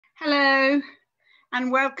Hello and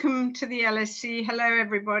welcome to the LSE. Hello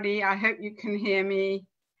everybody, I hope you can hear me.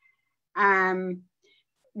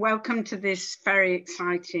 Welcome to this very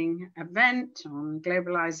exciting event on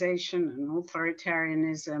globalization and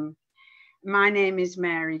authoritarianism. My name is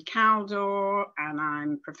Mary Kaldor and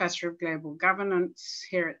I'm Professor of Global Governance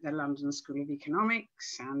here at the London School of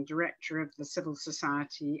Economics and Director of the Civil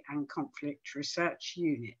Society and Conflict Research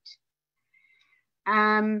Unit.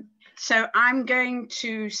 So I'm going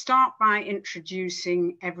to start by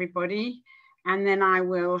introducing everybody, and then I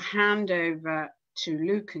will hand over to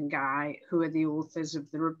Luke and Guy, who are the authors of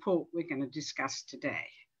the report we're going to discuss today.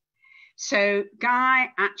 So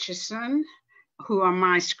Guy Aitchison, who on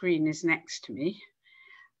my screen is next to me,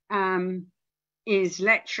 is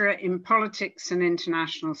lecturer in politics and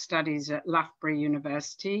international studies at Loughborough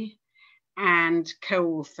University and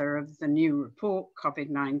co-author of the new report,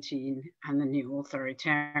 COVID-19 and the New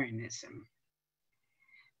Authoritarianism.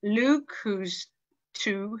 Luke, who's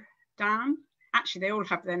two down, actually they all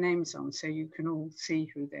have their names on so you can all see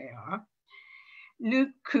who they are.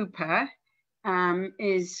 Luke Cooper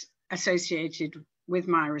is associated with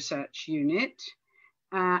my research unit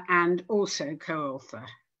and also co-author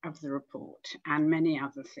of the report and many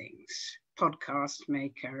other things, podcast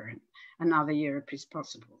maker and Another Europe is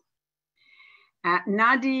Possible.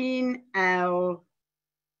 Nadine El-Enany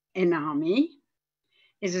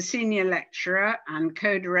is a senior lecturer and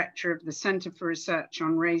co-director of the Centre for Research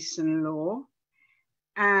on Race and Law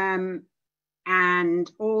and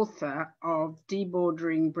author of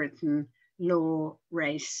Debordering Britain, Law,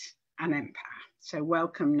 Race and Empire. So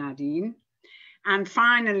welcome, Nadine. And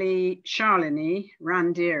finally, Shalini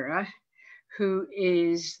Randeria, who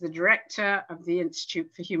is the director of the Institute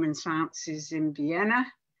for Human Sciences in Vienna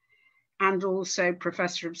and also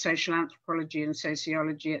Professor of Social Anthropology and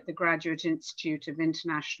Sociology at the Graduate Institute of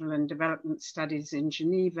International and Development Studies in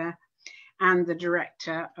Geneva, and the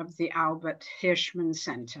director of the Albert Hirschman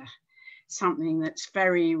Center, something that's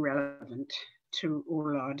very relevant to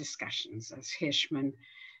all our discussions, as Hirschman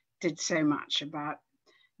did so much about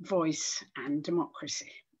voice and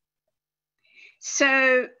democracy.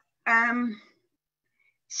 So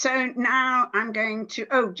now I'm going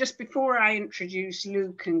to, just before I introduce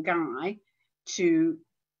Luke and Guy to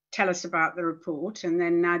tell us about the report, and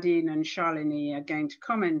then Nadine and Shalini are going to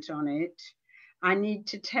comment on it, I need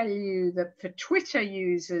to tell you that for Twitter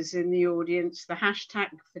users in the audience, the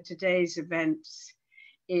hashtag for today's events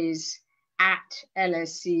is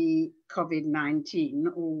 @LSE COVID-19,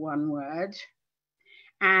 all one word.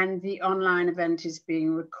 And the online event is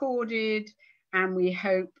being recorded, and we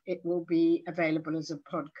hope it will be available as a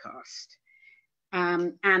podcast.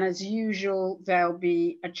 And as usual, there'll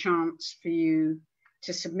be a chance for you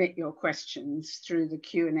to submit your questions through the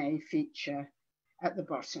Q&A feature at the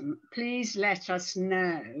bottom. Please let us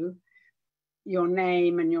know your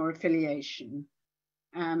name and your affiliation,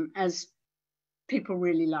 as people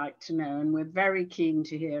really like to know, and we're very keen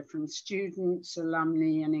to hear from students,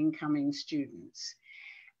 alumni, and incoming students.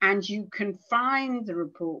 And you can find the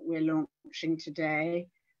report we're launching today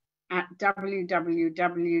at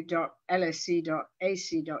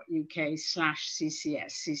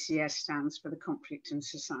www.lse.ac.uk/CCS. CCS stands for the Conflict and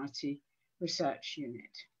Society Research Unit.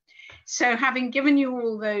 So having given you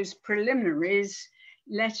all those preliminaries,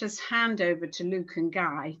 let us hand over to Luke and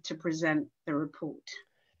Guy to present the report.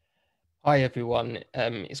 Hi everyone,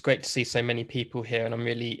 it's great to see so many people here and I'm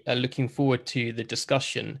really looking forward to the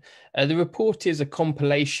discussion. The report is a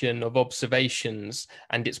compilation of observations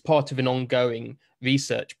and it's part of an ongoing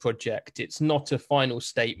research project. It's not a final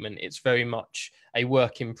statement, it's very much a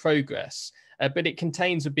work in progress, but it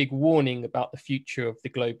contains a big warning about the future of the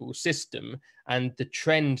global system and the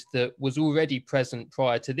trend that was already present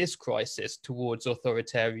prior to this crisis towards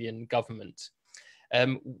authoritarian government.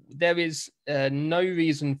 There is no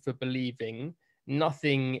reason for believing,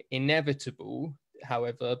 nothing inevitable,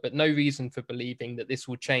 however, but no reason for believing that this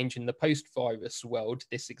will change in the post-virus world,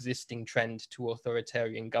 this existing trend to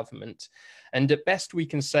authoritarian government. And at best we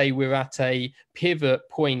can say we're at a pivot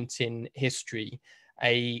point in history,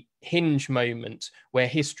 a hinge moment where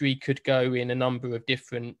history could go in a number of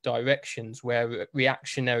different directions, where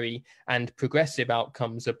reactionary and progressive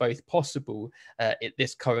outcomes are both possible at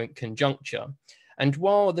this current conjuncture. And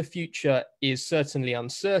while the future is certainly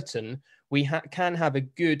uncertain, we can have a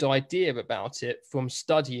good idea about it from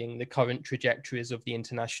studying the current trajectories of the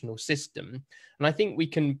international system. And I think we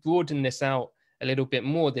can broaden this out a little bit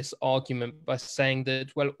more, this argument, by saying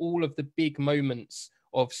that, well, all of the big moments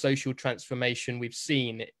of social transformation we've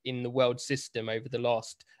seen in the world system over the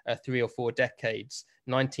last 3 or 4 decades,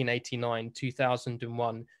 1989,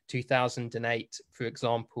 2001, 2008, for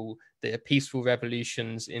example, the peaceful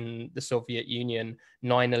revolutions in the Soviet Union,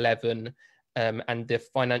 9/11, and the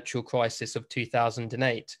financial crisis of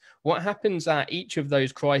 2008. What happens at each of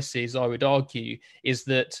those crises, I would argue, is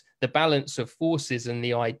that the balance of forces and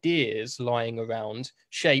the ideas lying around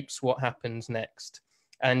shapes what happens next.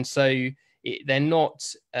 And so they're not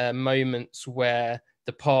moments where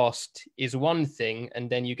the past is one thing and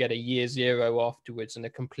then you get a year zero afterwards and a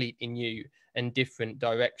completely new and different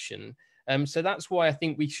direction. So that's why I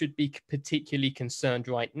think we should be particularly concerned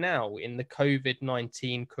right now in the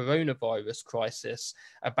COVID-19 coronavirus crisis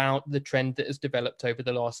about the trend that has developed over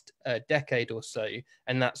the last decade or so.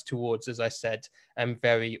 And that's towards, as I said,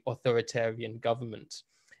 very authoritarian government.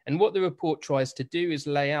 And what the report tries to do is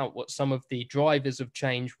lay out what some of the drivers of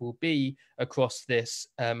change will be across this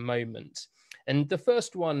moment. And the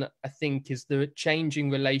first one, I think, is the changing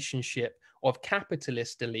relationship of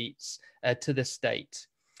capitalist elites to the state.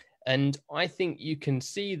 And I think you can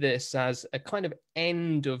see this as a kind of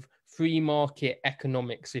end of free market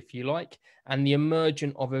economics, if you like, and the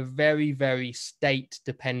emergence of a very, very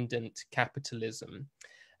state-dependent capitalism.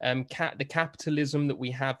 The capitalism that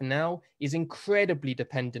we have now is incredibly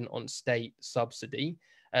dependent on state subsidy.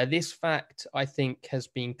 This fact, I think, has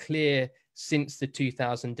been clear since the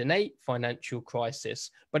 2008 financial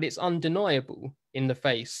crisis, but it's undeniable in the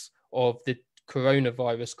face of the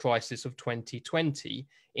coronavirus crisis of 2020.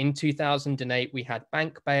 In 2008, we had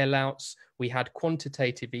bank bailouts, we had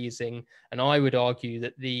quantitative easing, and I would argue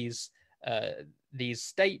that these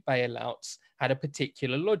state bailouts had a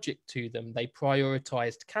particular logic to them. They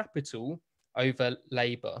prioritized capital over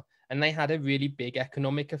labor, and they had a really big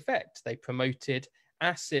economic effect. They promoted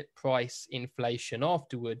asset price inflation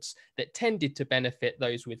afterwards that tended to benefit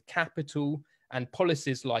those with capital, and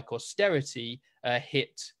policies like austerity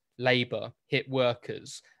hit labor, hit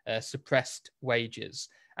workers, suppressed wages.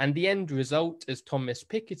 And the end result, as Thomas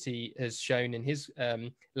Piketty has shown in his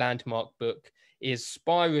landmark book, is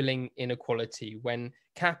spiraling inequality. When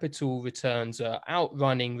capital returns are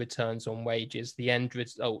outrunning returns on wages, the end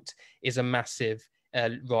result is a massive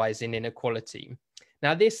rise in inequality.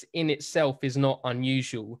 Now, this in itself is not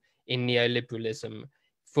unusual in neoliberalism.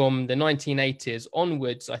 From the 1980s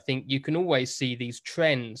onwards, I think you can always see these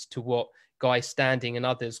trends to what Guy Standing and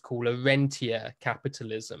others call a rentier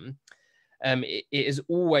capitalism. It has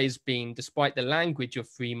always been, despite the language of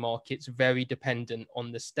free markets, very dependent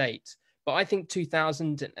on the state. But I think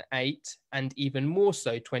 2008 and even more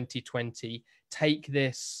so 2020 take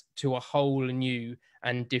this to a whole new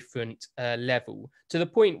and different level, to the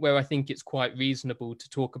point where I think it's quite reasonable to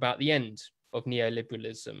talk about the end of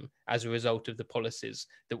neoliberalism as a result of the policies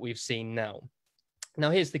that we've seen now. Now,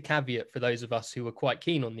 here's the caveat for those of us who are quite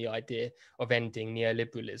keen on the idea of ending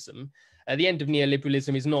neoliberalism. The end of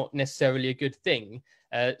neoliberalism is not necessarily a good thing.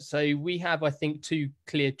 So we have, I think, two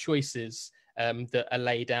clear choices that are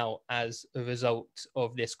laid out as a result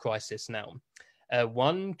of this crisis now.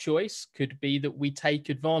 One choice could be that we take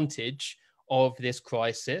advantage of this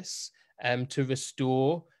crisis to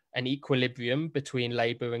restore an equilibrium between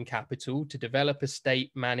labor and capital, to develop a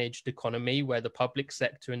state-managed economy where the public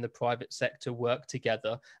sector and the private sector work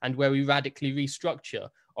together, and where we radically restructure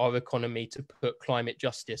our economy to put climate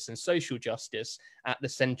justice and social justice at the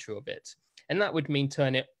center of it. And that would mean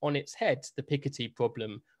turn it on its head, the Piketty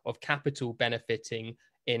problem of capital benefiting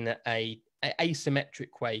in an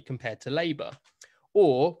asymmetric way compared to labor.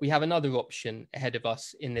 Or we have another option ahead of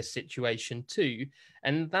us in this situation too,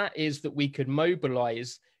 and that is that we could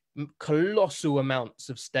mobilize colossal amounts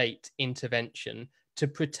of state intervention to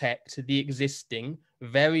protect the existing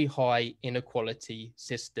very high inequality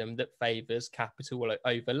system that favors capital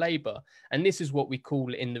over labor. And this is what we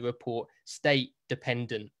call in the report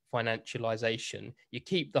state-dependent financialization. You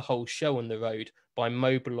keep the whole show on the road by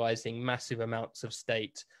mobilizing massive amounts of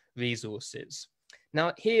state resources.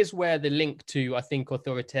 Now, here's where the link to, I think,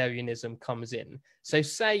 authoritarianism comes in. So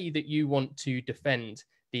say that you want to defend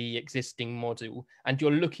the existing model and you're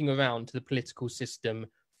looking around the political system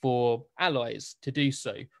for allies to do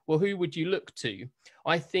so. Well, who would you look to?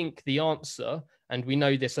 I think the answer, and we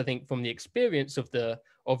know this, I think, from the experience of the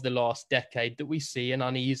last decade, that we see an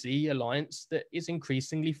uneasy alliance that is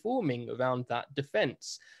increasingly forming around that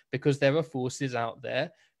defense, because there are forces out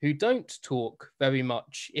there who don't talk very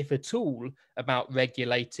much, if at all, about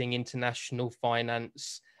regulating international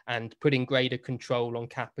finance and putting greater control on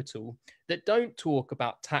capital, that don't talk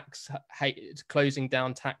about closing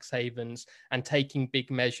down tax havens and taking big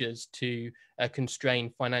measures to constrain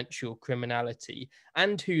financial criminality,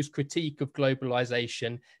 and whose critique of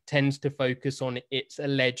globalization tends to focus on its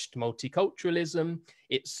alleged multiculturalism,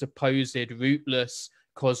 its supposed rootless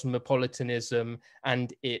cosmopolitanism,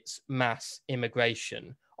 and its mass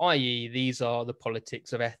immigration. i.e. these are the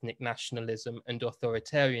politics of ethnic nationalism and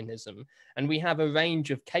authoritarianism. And we have a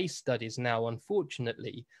range of case studies now,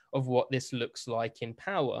 unfortunately, of what this looks like in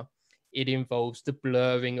power. It involves the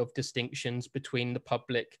blurring of distinctions between the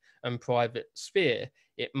public and private sphere.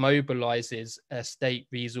 It mobilizes state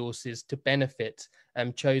resources to benefit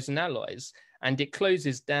chosen allies, and it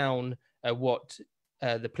closes down what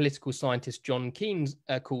the political scientist John Keynes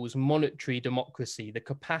calls monetary democracy, the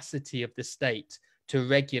capacity of the state to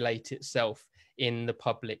regulate itself in the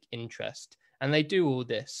public interest. And they do all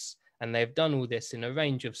this, and they've done all this in a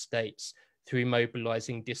range of states through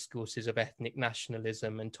mobilizing discourses of ethnic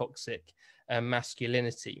nationalism and toxic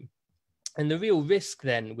masculinity. And the real risk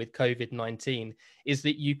then with COVID-19 is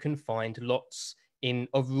that you can find lots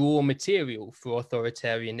of raw material for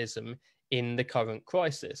authoritarianism in the current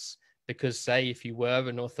crisis. Because say if you were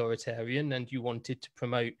an authoritarian and you wanted to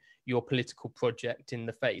promote your political project in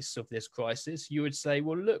the face of this crisis, you would say,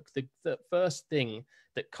 well, look, the first thing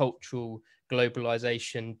that cultural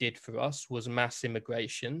globalization did for us was mass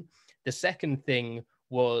immigration. The second thing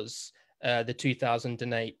was the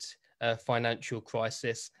 2008 financial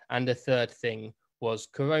crisis. And the third thing was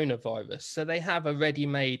coronavirus. So they have a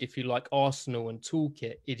ready-made, if you like, arsenal and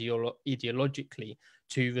toolkit ideologically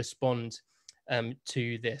to respond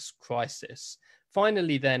to this crisis.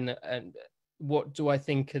 Finally, then, what do I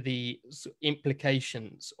think are the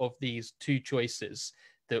implications of these two choices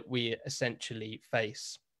that we essentially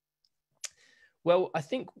face? Well, I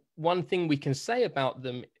think one thing we can say about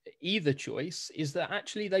them, either choice, is that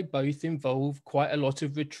actually they both involve quite a lot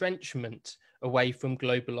of retrenchment away from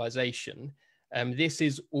globalization. This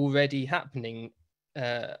is already happening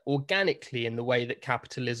organically in the way that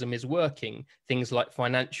capitalism is working. Things like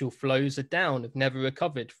financial flows are down, have never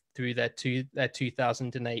recovered through their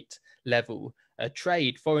 2008 level.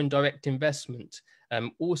 Trade, foreign direct investment,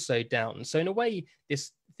 also down. So in a way,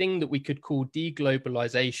 this thing that we could call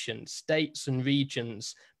deglobalization, states and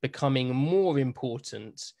regions becoming more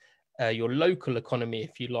important, your local economy,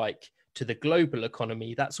 if you like, to the global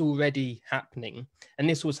economy, that's already happening. And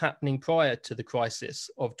this was happening prior to the crisis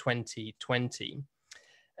of 2020.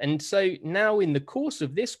 And so now in the course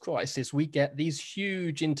of this crisis, we get these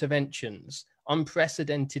huge interventions,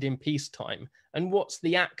 unprecedented in peacetime. And what's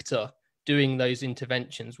the actor doing those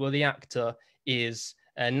interventions? Well, the actor is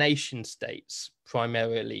nation states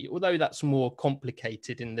primarily, although that's more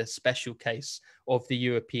complicated in the special case of the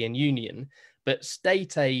European Union. But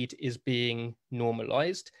state aid is being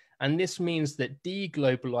normalized. And this means that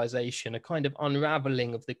deglobalization, a kind of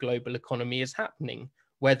unraveling of the global economy, is happening,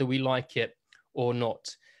 whether we like it or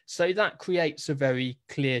not. So that creates a very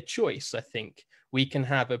clear choice, I think. We can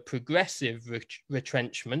have a progressive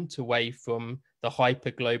retrenchment away from the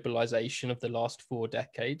hyper-globalization of the last 4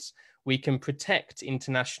 decades. We can protect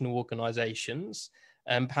international organizations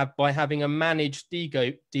by having a managed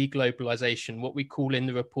deglobalization, what we call in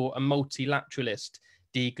the report a multilateralist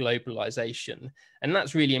deglobalization. And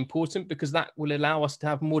that's really important because that will allow us to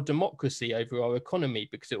have more democracy over our economy,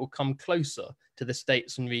 because it will come closer to the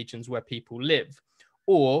states and regions where people live.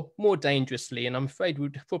 Or more dangerously, and I'm afraid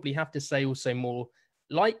we'd probably have to say also more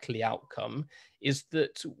likely outcome, is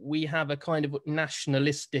that we have a kind of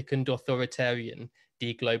nationalistic and authoritarian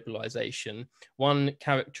deglobalization, one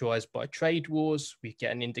characterized by trade wars. We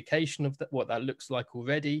get an indication of what that looks like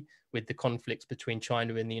already with the conflicts between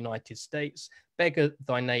China and the United States, beggar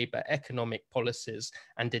thy neighbor economic policies,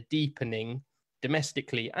 and a deepening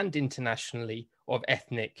domestically and internationally of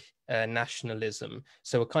ethnic nationalism.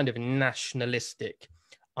 So a kind of nationalistic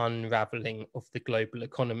unraveling of the global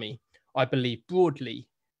economy. I believe broadly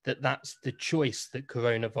that that's the choice that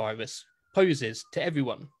coronavirus poses to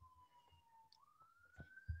everyone.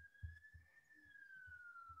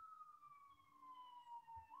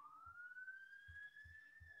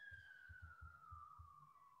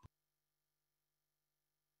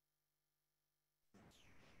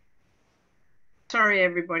 Sorry,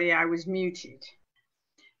 everybody, I was muted.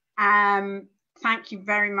 Thank you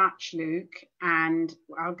very much, Luke, and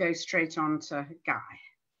I'll go straight on to Guy.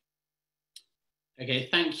 Okay,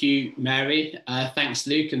 thank you, Mary. Thanks,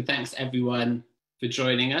 Luke, and thanks everyone for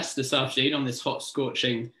joining us this afternoon on this hot,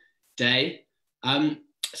 scorching day.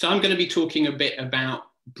 So I'm going to be talking a bit about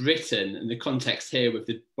Britain and the context here with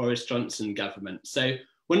the Boris Johnson government. So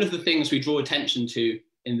one of the things we draw attention to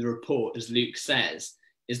in the report, as Luke says,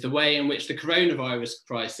 is the way in which the coronavirus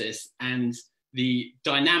crisis and the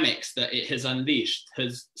dynamics that it has unleashed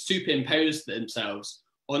has superimposed themselves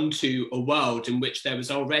onto a world in which there was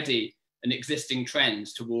already an existing trend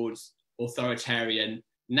towards authoritarian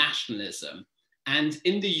nationalism. And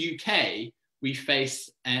in the UK, we face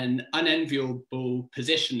an unenviable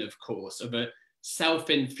position, of course, of a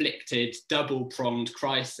self-inflicted, double-pronged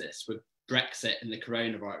crisis with Brexit and the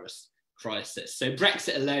coronavirus crisis. So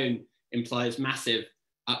Brexit alone implies massive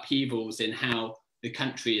upheavals in how the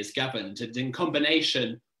country is governed. And in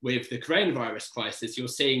combination with the coronavirus crisis, you're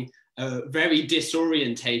seeing a very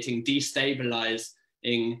disorientating,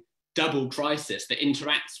 destabilizing double crisis that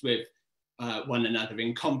interacts with one another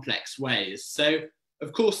in complex ways. So,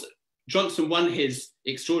 of course, Johnson won his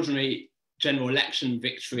extraordinary general election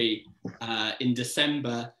victory in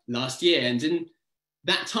December last year. And in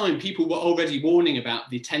that time, people were already warning about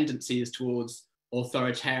the tendencies towards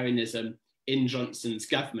authoritarianism in Johnson's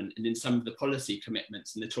government and in some of the policy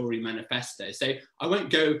commitments in the Tory manifesto. So I won't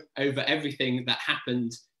go over everything that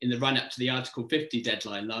happened in the run-up to the Article 50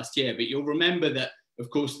 deadline last year, but you'll remember that, of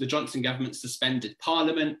course, the Johnson government suspended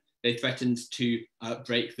Parliament. They threatened to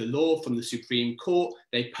break the law from the Supreme Court.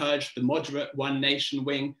 They purged the moderate One Nation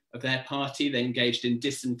wing of their party. They engaged in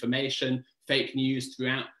disinformation, fake news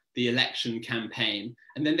throughout the election campaign.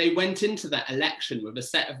 And then they went into that election with a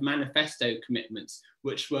set of manifesto commitments,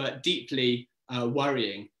 which were deeply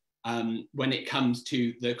worrying when it comes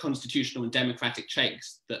to the constitutional and democratic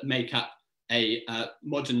checks that make up a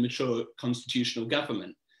modern, mature constitutional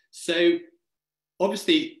government. So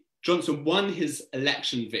obviously, Johnson won his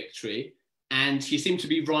election victory and he seemed to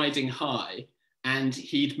be riding high, and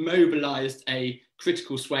he'd mobilized a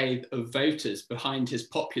critical swathe of voters behind his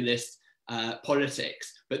populist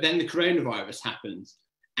politics. But then the coronavirus happened,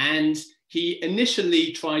 and he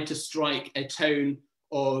initially tried to strike a tone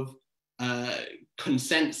of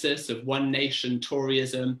consensus, of one nation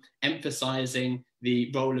Toryism, emphasizing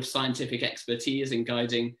the role of scientific expertise in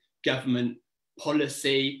guiding government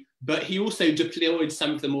policy. But he also deployed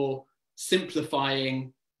some of the more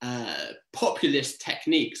simplifying populist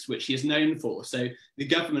techniques, which he is known for. So the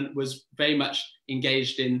government was very much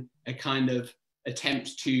engaged in a kind of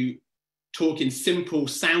attempt to talk in simple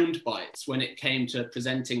sound bites when it came to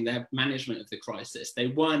presenting their management of the crisis. They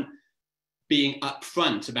weren't being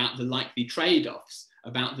upfront about the likely trade-offs,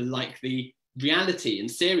 about the likely reality and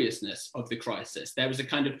seriousness of the crisis. There was a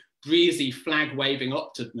kind of breezy, flag-waving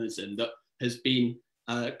optimism that has been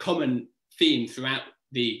a common theme throughout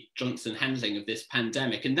the Johnson handling of this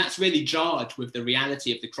pandemic. And that's really jarred with the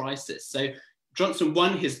reality of the crisis. So Johnson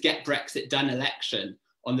won his Get Brexit Done election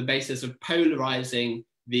on the basis of polarizing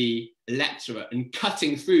the electorate and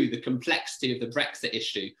cutting through the complexity of the Brexit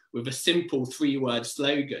issue with a simple 3-word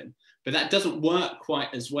slogan. But that doesn't work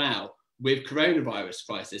quite as well with coronavirus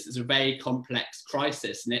crisis. It's a very complex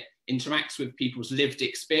crisis, and it interacts with people's lived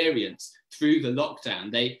experience through the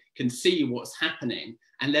lockdown. They can see what's happening.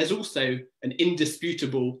 And there's also an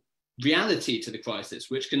indisputable reality to the crisis,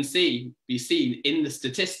 which can be seen in the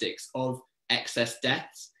statistics of excess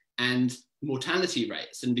deaths and mortality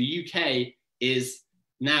rates. And the UK is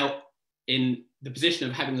now in the position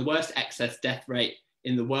of having the worst excess death rate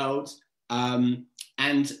in the world.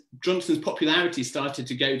 And Johnson's popularity started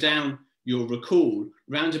to go down, you'll recall,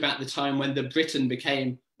 round about the time when Britain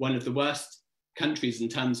became one of the worst countries in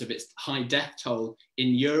terms of its high death toll in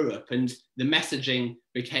Europe, and the messaging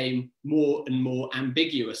became more and more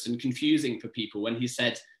ambiguous and confusing for people when he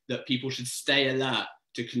said that people should stay alert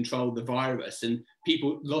to control the virus, and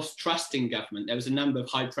people lost trust in government. There was a number of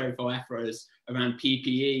high-profile efforts around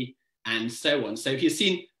PPE and so on. So he's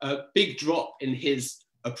seen a big drop in his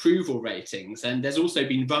approval ratings, and there's also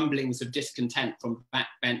been rumblings of discontent from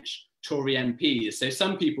backbench Tory MPs. So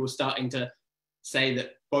some people are starting to say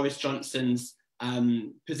that Boris Johnson's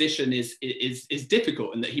position is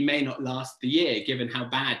difficult and that he may not last the year, given how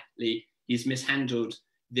badly he's mishandled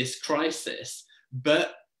this crisis.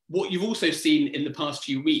 But what you've also seen in the past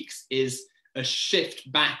few weeks is a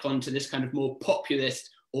shift back onto this kind of more populist,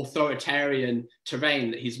 authoritarian terrain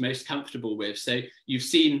that he's most comfortable with. So you've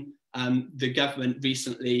seen the government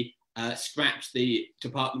recently scrapped the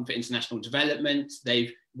Department for International Development.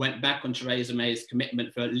 They've went back on Theresa May's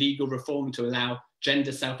commitment for legal reform to allow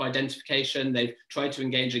gender self-identification. They've tried to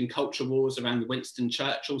engage in culture wars around the Winston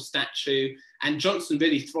Churchill statue. And Johnson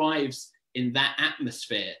really thrives in that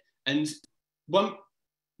atmosphere. And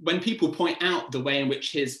when people point out the way in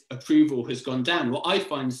which his approval has gone down, what I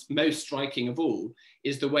find most striking of all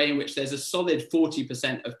is the way in which there's a solid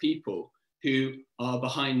 40% of people who are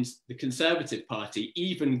behind the Conservative Party,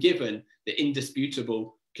 even given the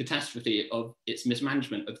indisputable catastrophe of its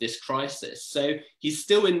mismanagement of this crisis. So he's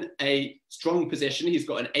still in a strong position. He's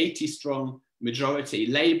got an 80-strong majority.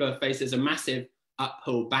 Labour faces a massive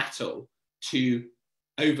uphill battle to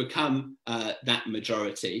overcome that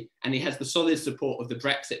majority. And he has the solid support of the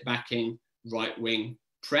Brexit-backing right-wing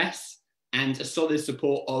press and a solid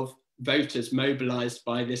support of voters mobilized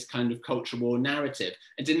by this kind of culture war narrative.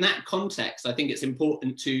 And in that context, I think it's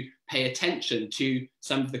important to pay attention to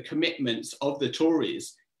some of the commitments of the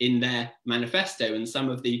Tories in their manifesto and some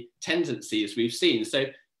of the tendencies we've seen. So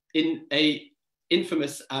in a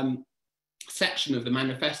infamous section of the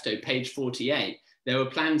manifesto, page 48, there were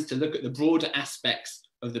plans to look at the broader aspects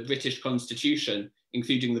of the British Constitution,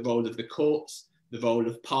 including the role of the courts, the role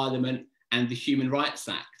of Parliament, and the Human Rights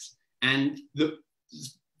Act. And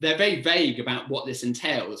they're very vague about what this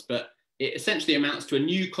entails, but it essentially amounts to a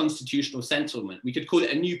new constitutional settlement. We could call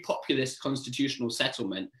it a new populist constitutional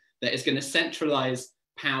settlement that is going to centralise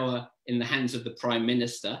power in the hands of the Prime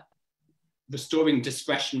Minister, restoring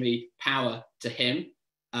discretionary power to him,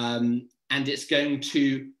 and it's going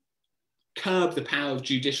to curb the power of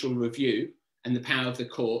judicial review and the power of the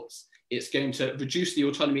courts. It's going to reduce the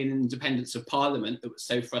autonomy and independence of Parliament that was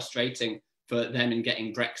so frustrating for them in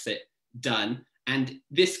getting Brexit done. And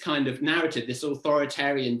this kind of narrative, this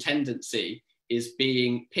authoritarian tendency, is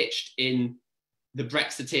being pitched in the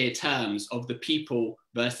Brexiteer terms of the people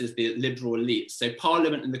versus the liberal elites. So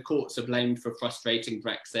Parliament and the courts are blamed for frustrating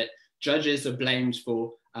Brexit. Judges are blamed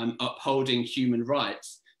for upholding human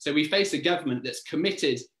rights. So we face a government that's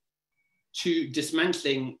committed to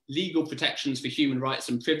dismantling legal protections for human rights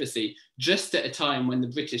and privacy just at a time when the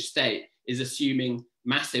British state is assuming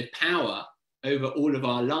massive power over all of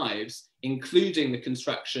our lives, including the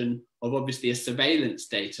construction of obviously a surveillance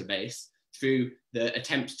database through the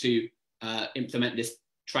attempts to implement this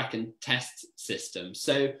track and test system.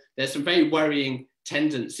 So there's some very worrying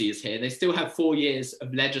tendencies here. They still have 4 years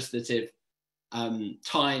of legislative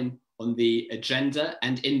time on the agenda.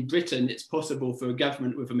 And in Britain, it's possible for a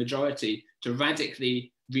government with a majority to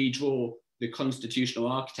radically redraw the constitutional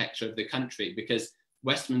architecture of the country, because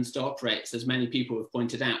Westminster operates, as many people have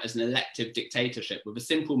pointed out, as an elective dictatorship. With a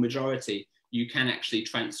simple majority, you can actually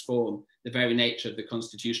transform the very nature of the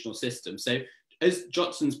constitutional system. So as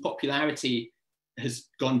Johnson's popularity has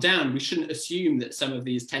gone down, we shouldn't assume that some of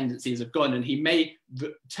these tendencies have gone, and he may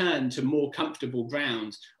return to more comfortable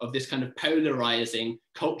ground of this kind of polarizing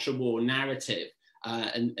culture war narrative.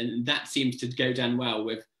 And that seems to go down well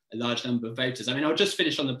with a large number of voters. I mean, I'll just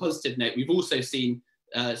finish on the positive note. We've also seen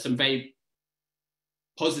some very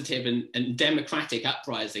positive and democratic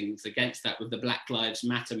uprisings against that with the Black Lives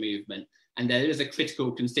Matter movement. And there is a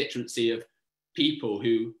critical constituency of people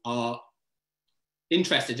who are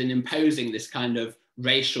interested in imposing this kind of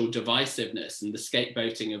racial divisiveness and the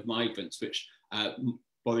scapegoating of migrants, which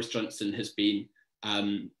Boris Johnson has been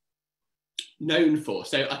known for.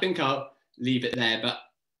 So I think I'll leave it there, but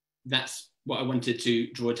that's what I wanted to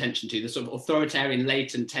draw attention to, the sort of authoritarian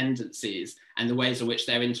latent tendencies and the ways in which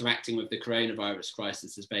they're interacting with the coronavirus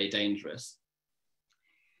crisis is very dangerous.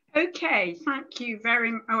 Okay, thank you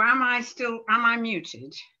very much. Oh, am I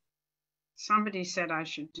muted? Somebody said I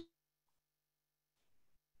should.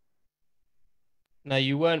 No,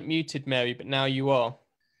 you weren't muted, Mary, but now you are.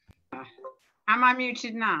 Am I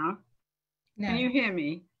muted now? No. Can you hear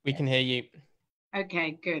me? We can hear you.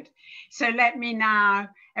 Okay, good. So let me now,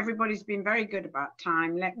 everybody's been very good about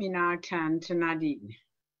time. Let me now turn to Nadine.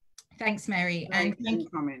 Thanks, Mary. And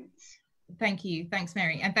comments. Thank you. Thanks,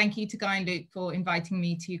 Mary. And thank you to Guy and Luke for inviting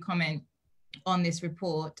me to comment on this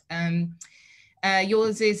report.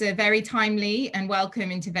 Yours is a very timely and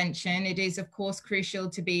welcome intervention. It is, of course, crucial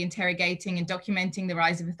to be interrogating and documenting the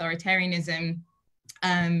rise of authoritarianism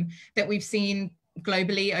that we've seen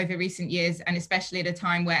globally over recent years, and especially at a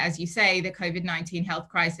time where, as you say, the COVID-19 health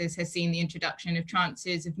crisis has seen the introduction of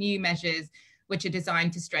tranches of new measures which are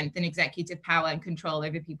designed to strengthen executive power and control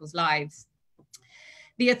over people's lives.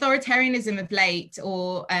 The authoritarianism of late,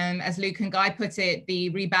 or as Luke and Guy put it,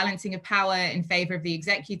 the rebalancing of power in favour of the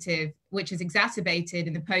executive, which is exacerbated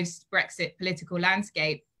in the post-Brexit political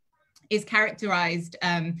landscape, is characterised,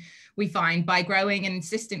 we find, by growing and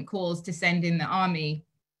insistent calls to send in the army.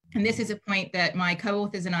 And this is a point that my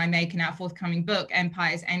co-authors and I make in our forthcoming book,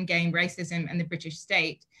 Empire's Endgame, Racism and the British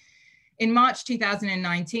State. In March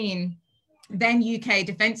 2019, then UK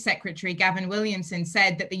Defence Secretary Gavin Williamson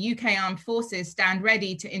said that the UK Armed Forces stand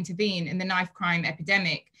ready to intervene in the knife crime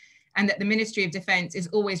epidemic, and that the Ministry of Defence is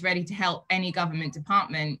always ready to help any government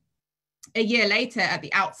department. A year later, at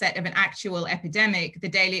the outset of an actual epidemic, the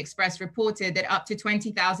Daily Express reported that up to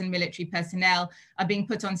 20,000 military personnel are being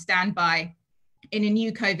put on standby in a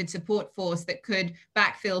new COVID support force that could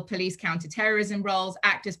backfill police counter-terrorism roles,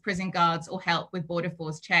 act as prison guards, or help with border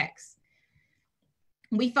force checks.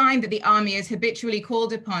 We find that the army is habitually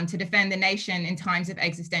called upon to defend the nation in times of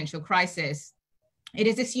existential crisis. It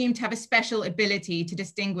is assumed to have a special ability to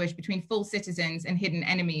distinguish between full citizens and hidden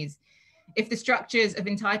enemies. If the structures of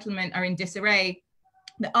entitlement are in disarray,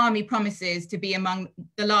 the army promises to be among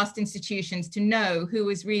the last institutions to know who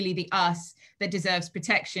is really the us that deserves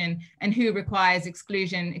protection and who requires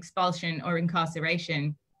exclusion, expulsion, or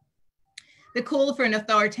incarceration. The call for an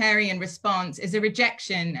authoritarian response is a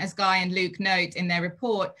rejection, as Guy and Luke note in their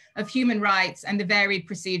report, of human rights and the varied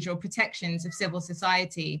procedural protections of civil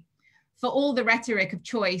society. For all the rhetoric of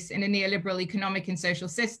choice in a neoliberal economic and social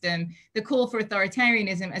system, the call for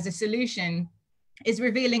authoritarianism as a solution is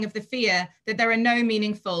revealing of the fear that there are no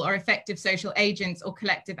meaningful or effective social agents or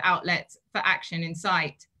collective outlets for action in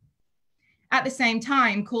sight. At the same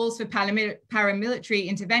time, calls for paramilitary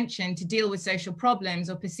intervention to deal with social problems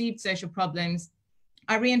or perceived social problems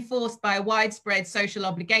are reinforced by a widespread social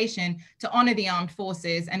obligation to honor the armed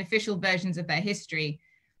forces and official versions of their history.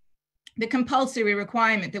 The compulsory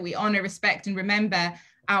requirement that we honor, respect, and remember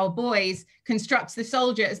our boys constructs the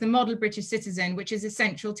soldier as the model British citizen, which is a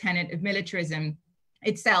central tenet of militarism,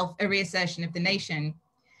 itself a reassertion of the nation.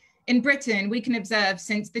 In Britain, we can observe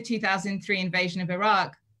since the 2003 invasion of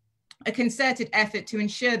Iraq, a concerted effort to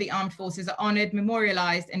ensure the armed forces are honored,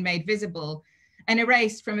 memorialized, and made visible. And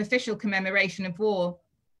erased from official commemoration of war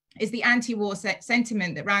is the anti-war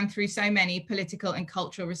sentiment that ran through so many political and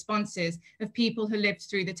cultural responses of people who lived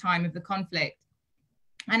through the time of the conflict.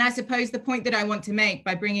 And I suppose the point that I want to make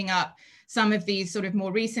by bringing up some of these sort of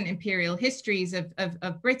more recent imperial histories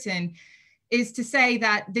of Britain is to say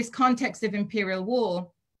that this context of imperial war,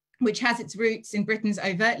 which has its roots in Britain's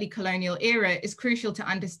overtly colonial era, is crucial to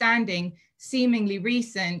understanding seemingly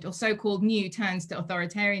recent or so-called new turns to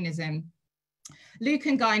authoritarianism. Luke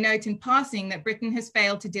and Guy note in passing that Britain has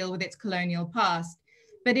failed to deal with its colonial past,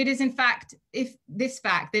 but it is in fact this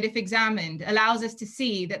fact that if examined allows us to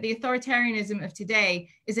see that the authoritarianism of today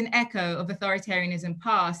is an echo of authoritarianism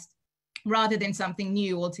past rather than something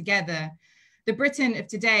new altogether. The Britain of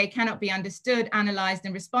today cannot be understood, analysed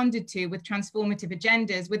and responded to with transformative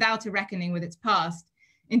agendas without a reckoning with its past.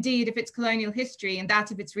 Indeed, if its colonial history and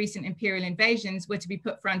that of its recent imperial invasions were to be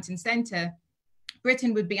put front and centre,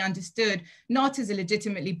 Britain would be understood not as a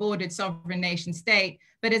legitimately bordered sovereign nation state,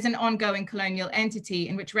 but as an ongoing colonial entity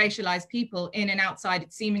in which racialized people in and outside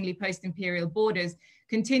its seemingly post-imperial borders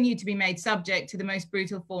continue to be made subject to the most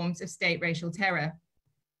brutal forms of state racial terror.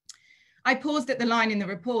 I paused at the line in the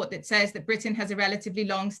report that says that Britain has a relatively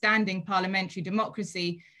long-standing parliamentary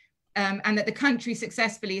democracy and that the country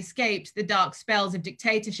successfully escaped the dark spells of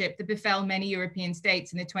dictatorship that befell many European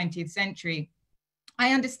states in the 20th century.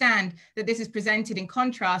 I understand that this is presented in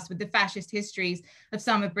contrast with the fascist histories of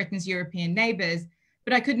some of Britain's European neighbours,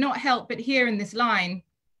 but I could not help but hear in this line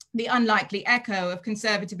the unlikely echo of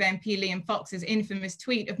Conservative MP Liam Fox's infamous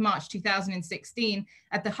tweet of March 2016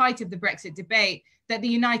 at the height of the Brexit debate that the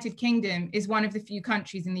United Kingdom is one of the few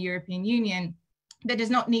countries in the European Union that does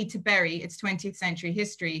not need to bury its 20th century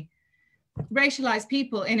history. Racialized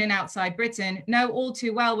people in and outside Britain know all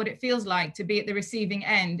too well what it feels like to be at the receiving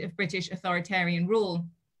end of British authoritarian rule.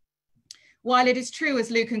 While it is true, as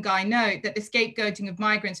Luke and Guy note, that the scapegoating of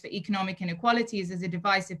migrants for economic inequalities is a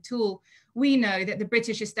divisive tool, we know that the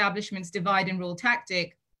British establishment's divide and rule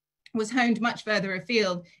tactic was honed much further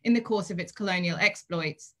afield in the course of its colonial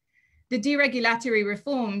exploits. The deregulatory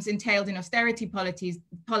reforms entailed in austerity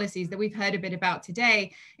policies that we've heard a bit about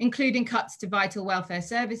today, including cuts to vital welfare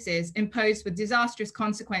services imposed with disastrous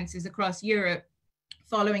consequences across Europe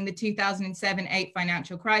following the 2007-8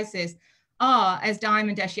 financial crisis, are, as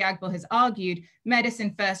Diamond Eshiagbo has argued,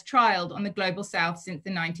 medicine first trialed on the global south since the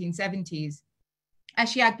 1970s.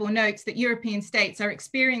 Eshiagbo notes that European states are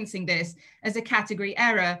experiencing this as a category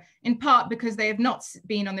error, in part because they have not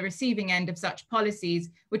been on the receiving end of such policies,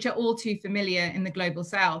 which are all too familiar in the global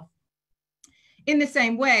south. In the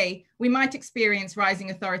same way, we might experience rising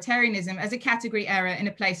authoritarianism as a category error in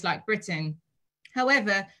a place like Britain.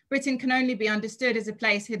 However, Britain can only be understood as a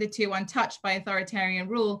place hitherto untouched by authoritarian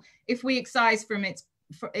rule if we excise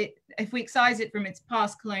it from its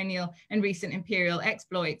past colonial and recent imperial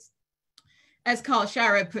exploits. As Carl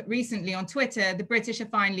Sharrow put recently on Twitter, the British are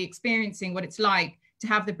finally experiencing what it's like to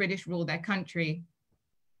have the British rule their country.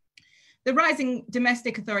 The rising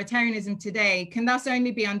domestic authoritarianism today can thus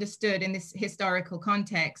only be understood in this historical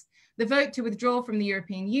context. The vote to withdraw from the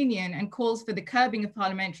European Union and calls for the curbing of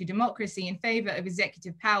parliamentary democracy in favour of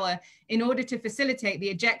executive power in order to facilitate the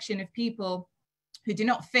ejection of people who do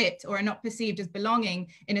not fit or are not perceived as belonging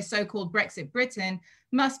in a so-called Brexit Britain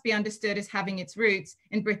must be understood as having its roots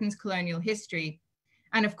in Britain's colonial history.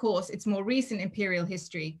 And of course, its more recent imperial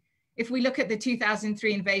history. If we look at the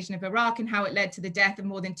 2003 invasion of Iraq and how it led to the death of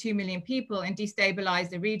more than 2 million people and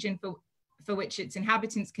destabilized a region for which its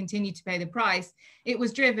inhabitants continue to pay the price, it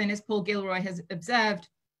was driven, as Paul Gilroy has observed,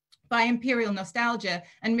 by imperial nostalgia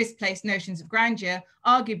and misplaced notions of grandeur,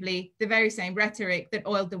 arguably the very same rhetoric that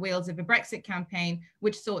oiled the wheels of a Brexit campaign,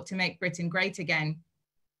 which sought to make Britain great again.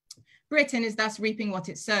 Britain is thus reaping what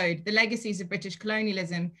it sowed. The legacies of British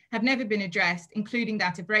colonialism have never been addressed, including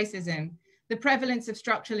that of racism. The prevalence of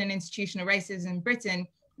structural and institutional racism in Britain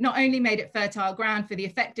not only made it fertile ground for the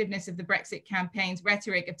effectiveness of the Brexit campaign's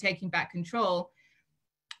rhetoric of taking back control,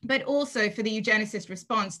 but also for the eugenicist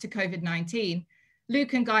response to COVID-19.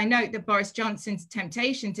 Luke and Guy note that Boris Johnson's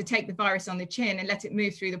temptation to take the virus on the chin and let it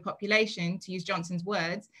move through the population, to use Johnson's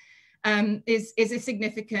words, is a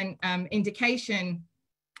significant indication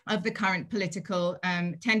of the current political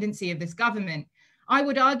tendency of this government. I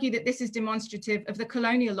would argue that this is demonstrative of the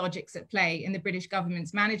colonial logics at play in the British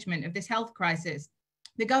government's management of this health crisis.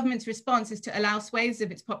 The government's response is to allow swathes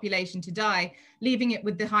of its population to die, leaving it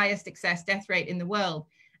with the highest excess death rate in the world.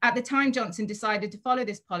 At the time Johnson decided to follow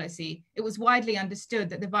this policy, it was widely understood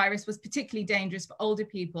that the virus was particularly dangerous for older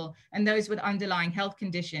people and those with underlying health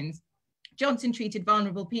conditions. Johnson treated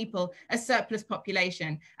vulnerable people as surplus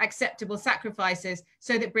population, acceptable sacrifices,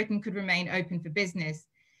 so that Britain could remain open for business.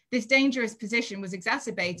 This dangerous position was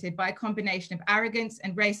exacerbated by a combination of arrogance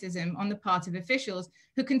and racism on the part of officials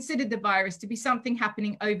who considered the virus to be something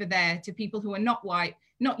happening over there to people who are not white,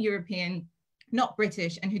 not European, not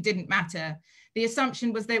British, and who didn't matter. The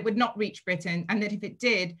assumption was that it would not reach Britain, and that if it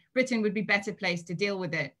did, Britain would be better placed to deal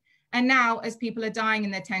with it. And now, as people are dying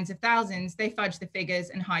in their tens of thousands, they fudge the figures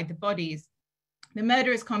and hide the bodies. The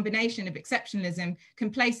murderous combination of exceptionalism,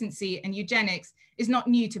 complacency, and eugenics is not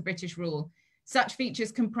new to British rule. Such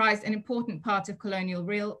features comprised an important part of colonial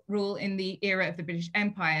rule in the era of the British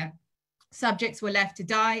Empire. Subjects were left to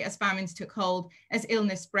die as famines took hold, as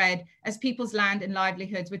illness spread, as people's land and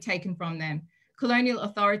livelihoods were taken from them. Colonial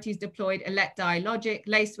authorities deployed a let-die logic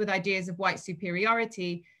laced with ideas of white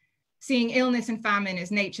superiority, seeing illness and famine as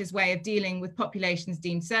nature's way of dealing with populations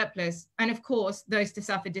deemed surplus. And of course, those to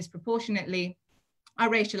suffer disproportionately are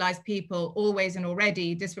racialized people, always and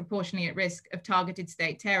already disproportionately at risk of targeted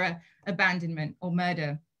state terror, abandonment, or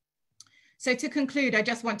murder. So to conclude, I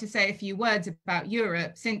just want to say a few words about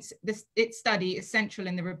Europe, since its study is central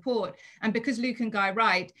in the report, and because Luke and Guy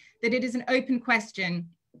write that it is an open question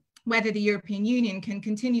whether the European Union can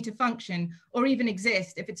continue to function or even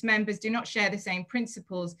exist if its members do not share the same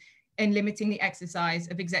principles in limiting the exercise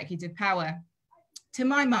of executive power. To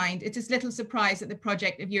my mind, it is little surprise that the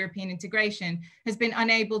project of European integration has been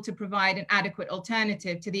unable to provide an adequate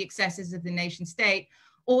alternative to the excesses of the nation state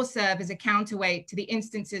or serve as a counterweight to the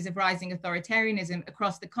instances of rising authoritarianism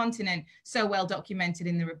across the continent so well documented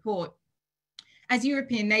in the report. As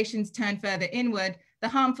European nations turn further inward, the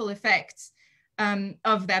harmful effects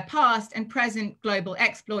of their past and present global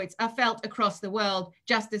exploits are felt across the world,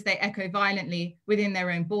 just as they echo violently within their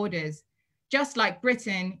own borders. Just like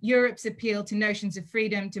Britain, Europe's appeal to notions of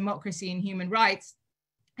freedom, democracy, and human rights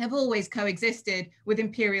have always coexisted with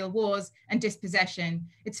imperial wars and dispossession.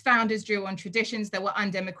 Its founders drew on traditions that were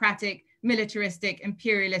undemocratic, militaristic,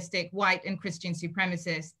 imperialistic, white, and Christian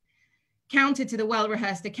supremacist. Counter to the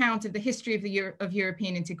well-rehearsed account of the history of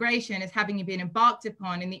European integration as having been embarked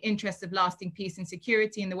upon in the interest of lasting peace and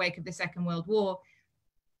security in the wake of the Second World War,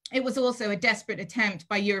 it was also a desperate attempt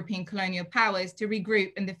by European colonial powers to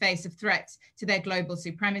regroup in the face of threats to their global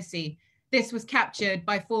supremacy. This was captured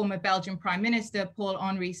by former Belgian Prime Minister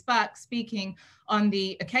Paul-Henri Spaak speaking on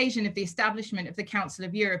the occasion of the establishment of the Council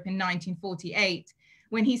of Europe in 1948,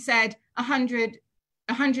 when he said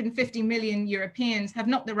 150 million Europeans have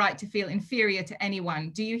not the right to feel inferior to anyone.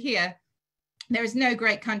 Do you hear? There is no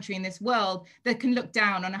great country in this world that can look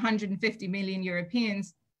down on 150 million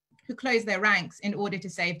Europeans who close their ranks in order to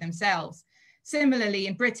save themselves. Similarly,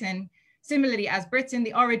 as Britain,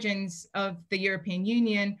 the origins of the European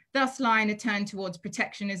Union thus lie in a turn towards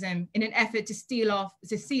protectionism in an effort to seal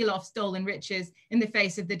off stolen riches in the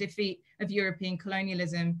face of the defeat of European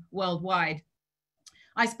colonialism worldwide.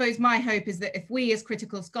 I suppose my hope is that if we as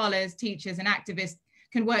critical scholars, teachers, and activists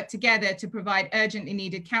can work together to provide urgently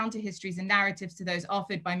needed counter-histories and narratives to those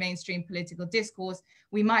offered by mainstream political discourse,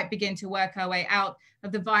 we might begin to work our way out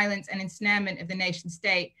of the violence and ensnarement of the nation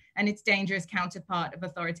state and its dangerous counterpart of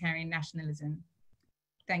authoritarian nationalism.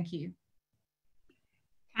 Thank you.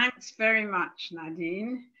 Thanks very much,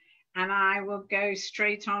 Nadine. And I will go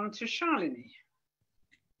straight on to Shalini.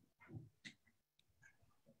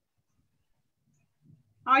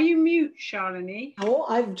 Are you mute, Shalini? Oh,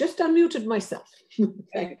 I've just unmuted myself.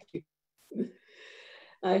 Thank you.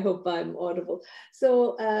 I hope I'm audible.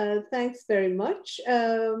 So thanks very much,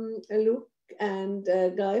 Luke and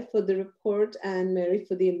Guy for the report, and Mary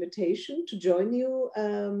for the invitation to join you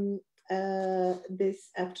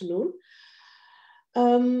this afternoon.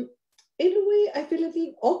 in a way, I feel a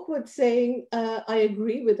little awkward saying I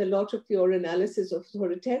agree with a lot of your analysis of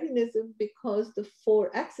authoritarianism, because the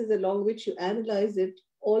 4 axes along which you analyze it,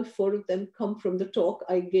 all 4 of them come from the talk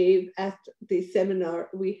I gave at the seminar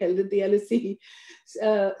we held at the LSE,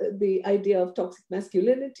 the idea of toxic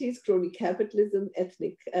masculinities, crony capitalism,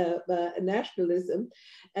 ethnic nationalism,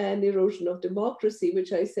 and erosion of democracy,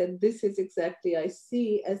 which I said this is exactly I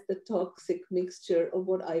see as the toxic mixture of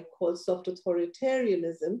what I call soft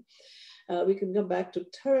authoritarianism. We can come back to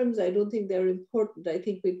terms. I don't think they're important. I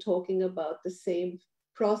think we're talking about the same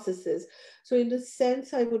processes. So in a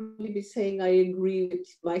sense, I would only be saying I agree with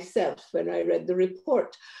myself when I read the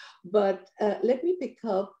report. But let me pick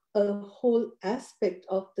up a whole aspect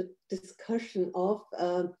of the discussion of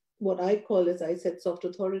what I call, as I said, soft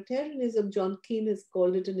authoritarianism. John Keane has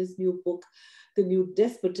called it in his new book, The New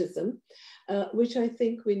Despotism, which I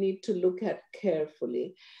think we need to look at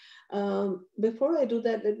carefully. Before I do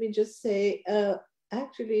that, let me just say,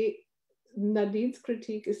 actually, Nadine's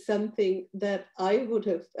critique is something that I would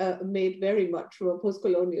have made very much from a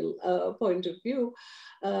post-colonial point of view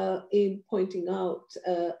in pointing out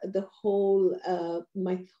the whole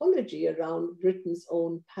mythology around Britain's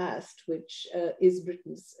own past, which is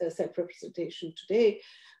Britain's self-representation today,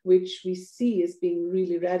 which we see as being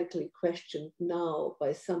really radically questioned now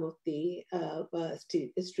by some of the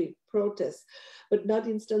street protests. But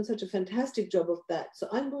Nadine's done such a fantastic job of that. So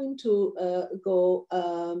I'm going to go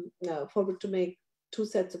forward to make 2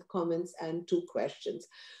 sets of comments and 2 questions.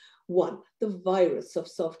 1, the virus of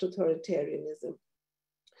soft authoritarianism.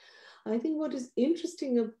 I think what is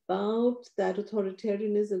interesting about that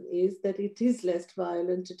authoritarianism is that it is less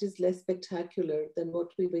violent, it is less spectacular than what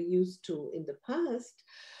we were used to in the past,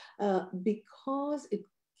 because it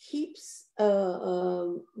keeps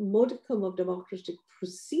a modicum of democratic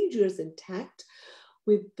procedures intact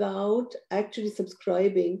without actually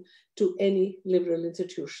subscribing to any liberal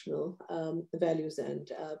institutional values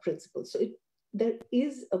and principles. So there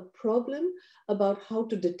is a problem about how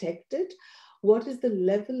to detect it. What is the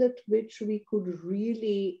level at which we could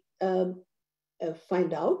really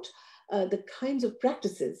find out the kinds of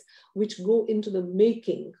practices which go into the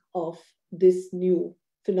making of this new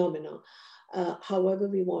phenomena, however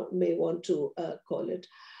we may want to call it.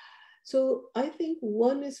 So I think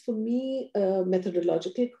one is, for me, a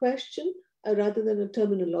methodological question rather than a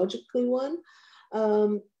terminological one.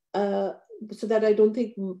 So that I don't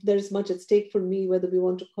think there's much at stake for me whether we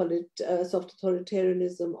want to call it soft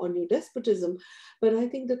authoritarianism or new despotism. But I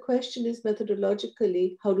think the question is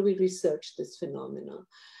methodologically, how do we research this phenomena?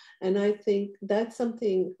 And I think that's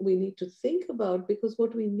something we need to think about, because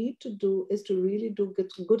what we need to do is to really do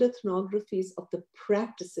good ethnographies of the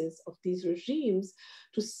practices of these regimes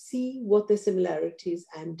to see what their similarities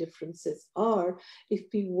and differences are if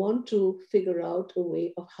we want to figure out a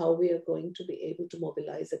way of how we are going to be able to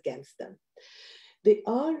mobilize against them. They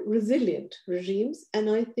are resilient regimes, and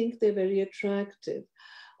I think they're very attractive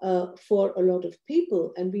for a lot of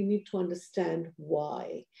people, and we need to understand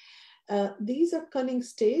why. These are cunning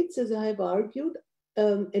states, as I have argued,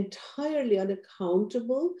 entirely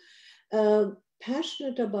unaccountable,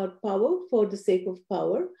 passionate about power for the sake of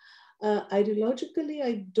power. Ideologically,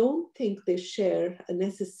 I don't think they share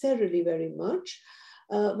necessarily very much,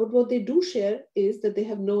 but what they do share is that they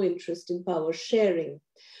have no interest in power sharing.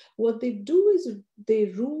 What they do is they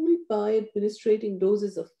rule by administrating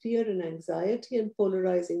doses of fear and anxiety and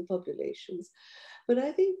polarizing populations. But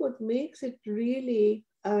I think what makes it really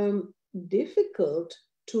difficult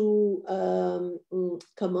to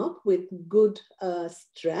come up with good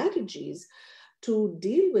strategies to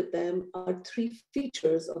deal with them are 3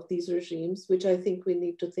 features of these regimes, which I think we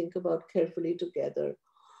need to think about carefully together.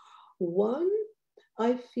 One,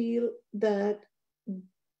 I feel that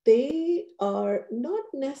they are not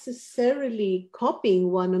necessarily copying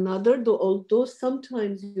one another, although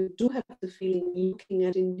sometimes you do have the feeling, looking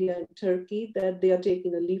at India and Turkey, that they are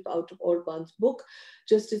taking a leaf out of Orban's book,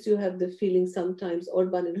 just as you have the feeling sometimes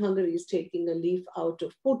Orban in Hungary is taking a leaf out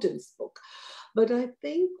of Putin's book. But I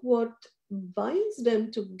think what binds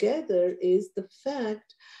them together is the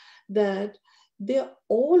fact that they're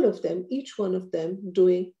all of them, each one of them,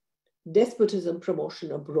 doing despotism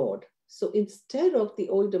promotion abroad. So instead of the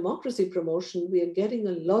old democracy promotion, we are getting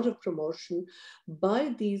a lot of promotion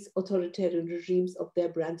by these authoritarian regimes of their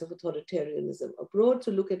brands of authoritarianism abroad.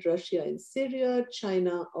 So look at Russia in Syria,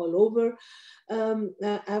 China all over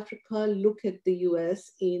Africa, look at the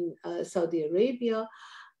US in Saudi Arabia.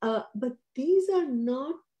 But these are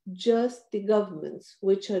not just the governments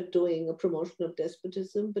which are doing a promotion of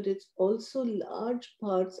despotism, but it's also large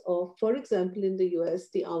parts of, for example, in the US,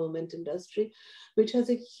 the armament industry, which has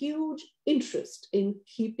a huge interest in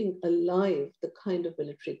keeping alive the kind of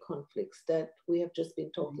military conflicts that we have just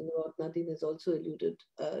been talking about. Nadine has also alluded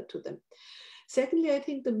to them. Secondly, I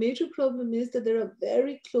think the major problem is that there are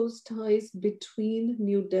very close ties between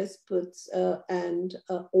new despots and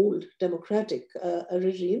old democratic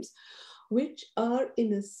regimes, which are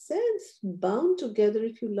in a sense bound together,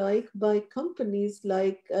 if you like, by companies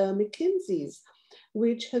like McKinsey's,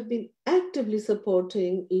 which have been actively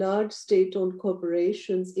supporting large state-owned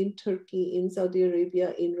corporations in Turkey, in Saudi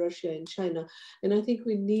Arabia, in Russia, in China. And I think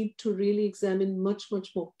we need to really examine much,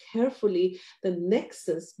 much more carefully the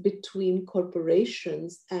nexus between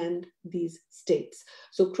corporations and these states.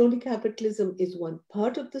 So crony capitalism is one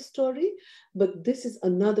part of the story, but this is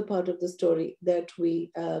another part of the story that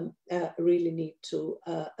we really need to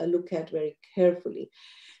look at very carefully.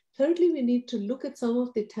 Thirdly, we need to look at some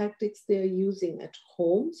of the tactics they're using at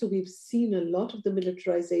home. So we've seen a lot of the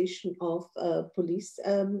militarization of police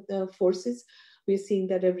forces. We're seeing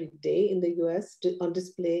that every day in the US on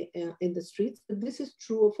display in the streets. But this is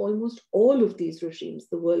true of almost all of these regimes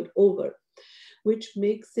the world over, which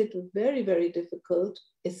makes it very, very difficult,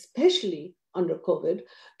 especially under COVID,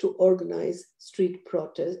 to organize street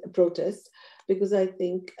protests, because I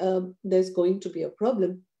think there's going to be a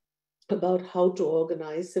problem about how to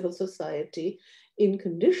organize civil society in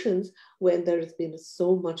conditions when there has been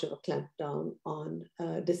so much of a clampdown on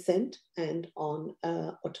dissent and on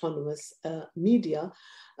autonomous media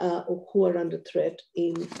who are under threat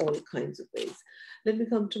in all kinds of ways. Let me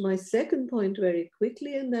come to my second point very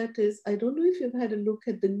quickly, and that is, I don't know if you've had a look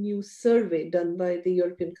at the new survey done by the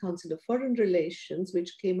European Council of Foreign Relations,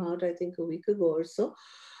 which came out, I think, a week ago or so.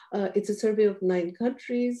 It's a survey of 9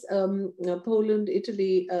 countries, Poland,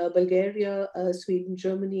 Italy, Bulgaria, Sweden,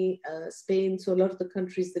 Germany, Spain. So a lot of the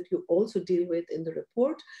countries that you also deal with in the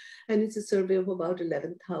report. And it's a survey of about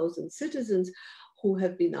 11,000 citizens who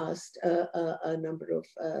have been asked a number of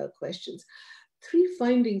questions. 3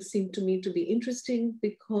 findings seem to me to be interesting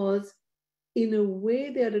because in a way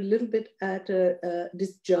they are a little bit at a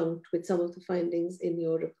disjunct with some of the findings in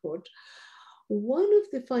your report. One of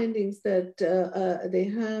the findings that they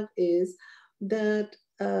have is that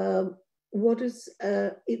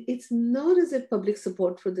it's not as if public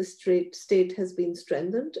support for the state has been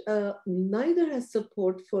strengthened, neither has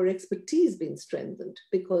support for expertise been strengthened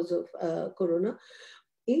because of Corona.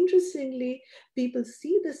 Interestingly, people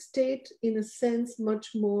see the state in a sense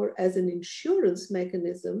much more as an insurance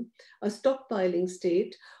mechanism, a stockpiling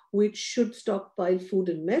state, which should stockpile food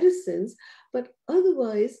and medicines, but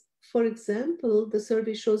otherwise, for example, the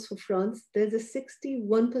survey shows for France, there's a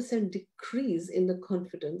 61% decrease in the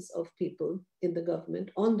confidence of people in the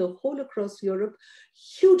government. On the whole across Europe,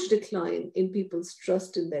 huge decline in people's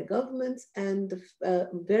trust in their governments and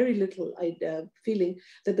very little feeling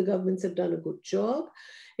that the governments have done a good job.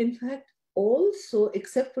 In fact, also,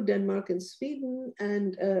 except for Denmark and Sweden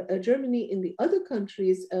and Germany, in the other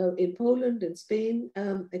countries, in Poland and Spain,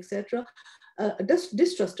 etc.,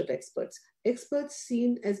 distrust of experts. Experts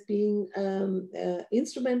seen as being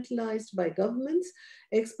instrumentalized by governments,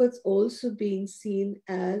 experts also being seen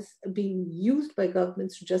as being used by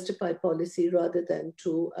governments to justify policy rather than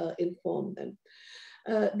to inform them.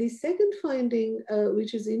 The second finding,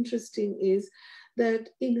 which is interesting, is that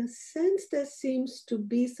in a sense there seems to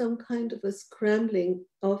be some kind of a scrambling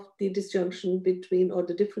of the disjunction between, or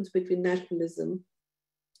the difference between nationalism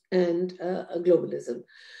and globalism.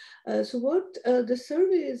 So what the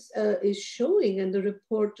survey is showing, and the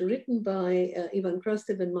report written by Ivan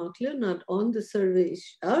Krastev and Mark Leonard on the survey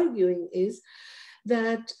is arguing, is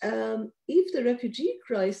that if the refugee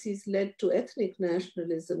crisis led to ethnic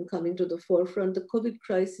nationalism coming to the forefront, the COVID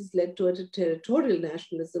crisis led to a territorial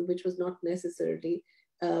nationalism, which was not necessarily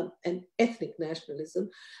an ethnic nationalism,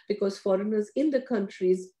 because foreigners in the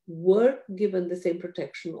countries were given the same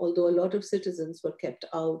protection, although a lot of citizens were kept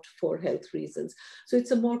out for health reasons. So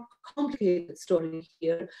it's a more complicated story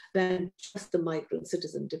here than just the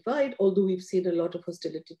migrant-citizen divide, although we've seen a lot of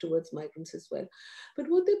hostility towards migrants as well. But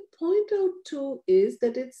what they point out to is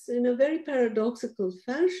that it's in a very paradoxical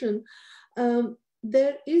fashion,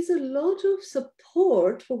 there is a lot of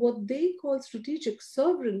support for what they call strategic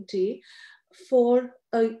sovereignty for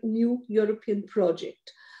a new European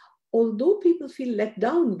project. Although people feel let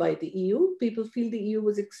down by the EU, people feel the EU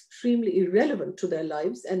was extremely irrelevant to their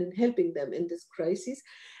lives and in helping them in this crisis,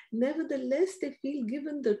 Nevertheless, they feel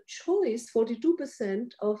given the choice,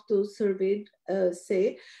 42% of those surveyed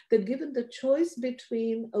say that given the choice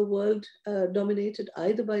between a world dominated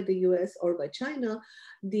either by the US or by China,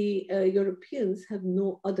 the Europeans have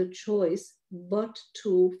no other choice but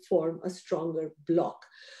to form a stronger bloc.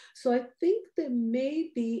 So I think there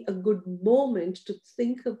may be a good moment to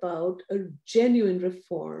think about a genuine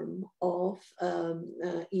reform of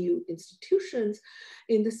EU institutions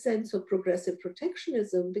in the sense of progressive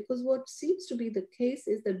protectionism, because what seems to be the case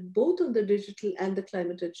is that both on the digital and the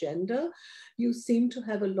climate agenda, you seem to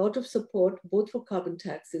have a lot of support both for carbon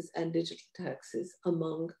taxes and digital taxes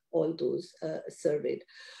among all those surveyed.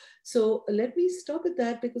 So let me stop at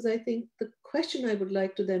that, because I think the question I would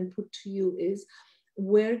like to then put to you is,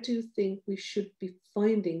 where do you think we should be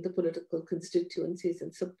finding the political constituencies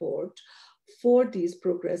and support for these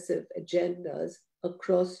progressive agendas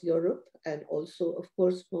across Europe and also, of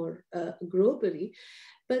course, more globally?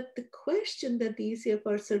 But the question that the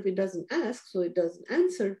ECFR survey doesn't ask, so it doesn't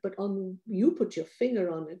answer, but you put your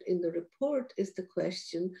finger on it in the report, is the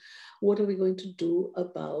question, what are we going to do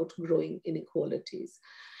about growing inequalities?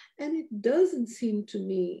 And it doesn't seem to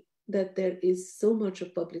me that there is so much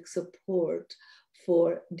of public support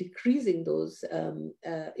for decreasing those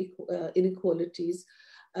inequalities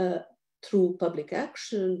through public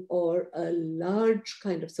action or a large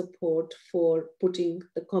kind of support for putting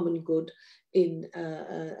the common good in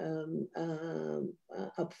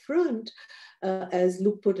up front. As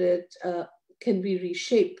Luke put it, can we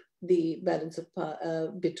reshape the balance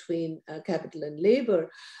of between capital and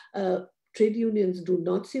labor? Trade unions do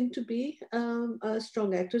not seem to be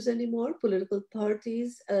strong actors anymore. Political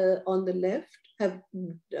parties on the left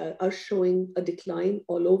are showing a decline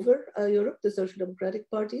all over Europe, the social democratic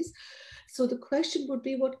parties. So the question would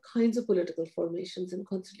be, what kinds of political formations and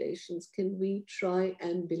constellations can we try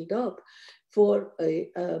and build up for a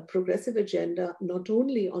progressive agenda, not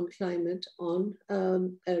only on climate, on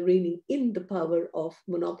reining in the power of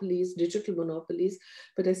monopolies, digital monopolies,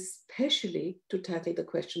 but especially to tackle the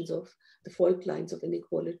questions of the fault lines of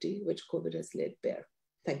inequality, which COVID has laid bare.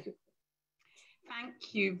 Thank you.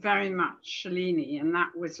 Thank you very much, Shalini. And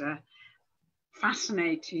that was a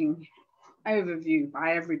fascinating overview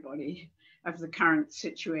by everybody of the current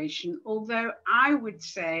situation, although I would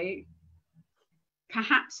say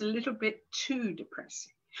perhaps a little bit too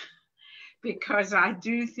depressing, because I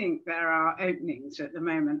do think there are openings at the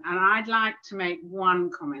moment. And I'd like to make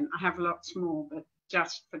one comment. I have lots more, but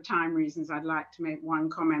just for time reasons, I'd like to make one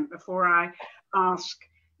comment before I ask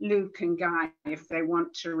Luke and Guy if they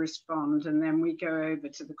want to respond, and then we go over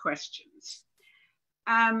to the questions.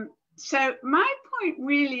 So my point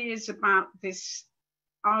really is about this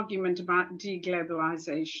argument about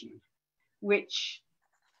deglobalization, which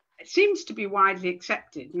seems to be widely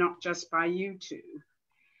accepted, not just by you two.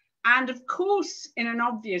 And of course, in an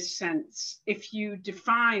obvious sense, if you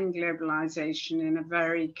define globalization in a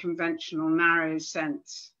very conventional, narrow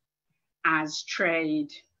sense as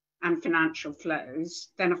trade and financial flows,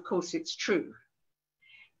 then of course it's true.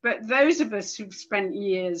 But those of us who've spent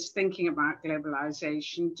years thinking about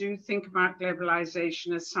globalization do think about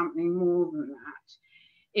globalization as something more than that.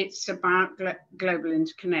 It's about global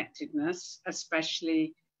interconnectedness,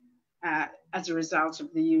 especially as a result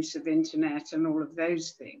of the use of internet and all of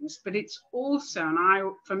those things. But it's also,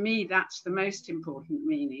 and for me, that's the most important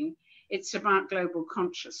meaning, it's about global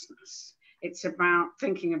consciousness. It's about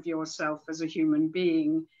thinking of yourself as a human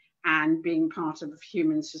being and being part of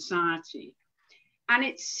human society. And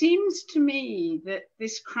it seems to me that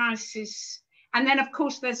this crisis, and then of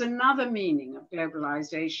course there's another meaning of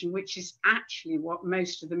globalization, which is actually what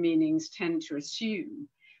most of the meanings tend to assume,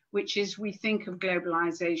 which is we think of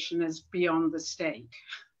globalization as beyond the state.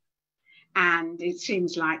 And it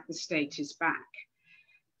seems like the state is back.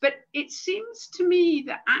 But it seems to me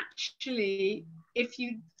that actually, if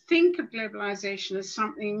you think of globalization as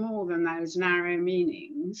something more than those narrow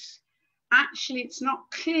meanings, actually it's not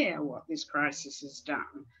clear what this crisis has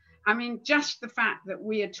done. I mean, just the fact that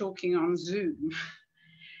we are talking on Zoom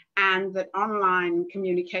and that online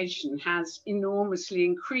communication has enormously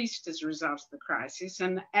increased as a result of the crisis,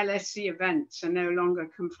 and LSE events are no longer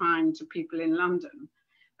confined to people in London.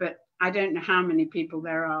 But I don't know how many people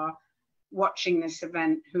there are watching this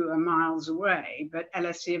event who are miles away, but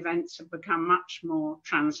LSE events have become much more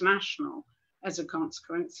transnational as a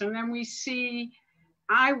consequence. And then we see,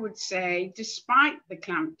 I would say, despite the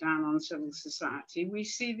clampdown on civil society, we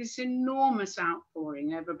see this enormous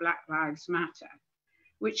outpouring over Black Lives Matter,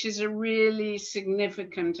 which is a really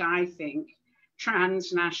significant, I think,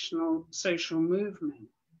 transnational social movement.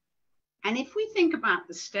 And if we think about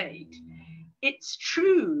the state, it's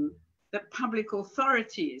true that public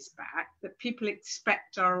authority is back, that people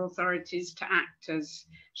expect our authorities to act, as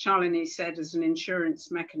Shalini said, as an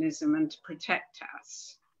insurance mechanism and to protect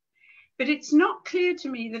us. But it's not clear to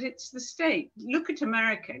me that it's the state. Look at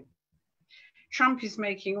America. Trump is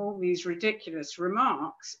making all these ridiculous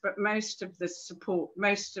remarks, but most of the support,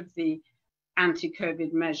 most of the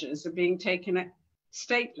anti-COVID measures are being taken at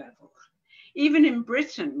state level. Even in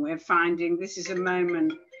Britain, we're finding this is a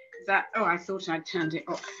moment that, oh, I thought I turned it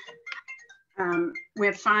off.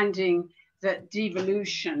 We're finding that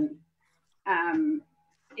devolution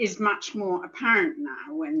is much more apparent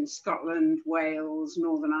now when Scotland, Wales,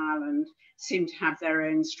 Northern Ireland seem to have their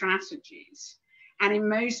own strategies. And in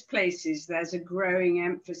most places, there's a growing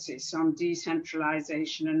emphasis on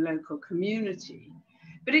decentralization and local community.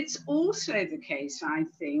 But it's also the case, I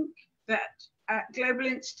think, that global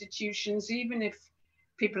institutions, even if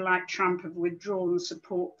people like Trump have withdrawn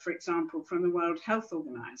support, for example, from the World Health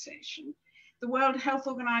Organization, the World Health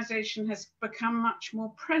Organization has become much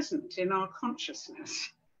more present in our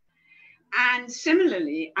consciousness. And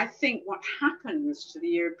similarly, I think what happens to the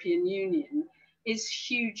European Union is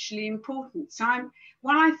hugely important. So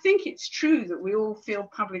while I think it's true that we all feel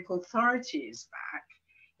public authority is back,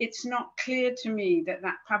 it's not clear to me that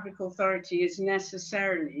that public authority is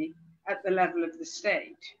necessarily at the level of the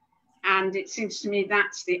state. And it seems to me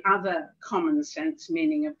that's the other common sense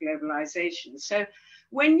meaning of globalization. So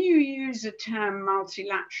when you use a term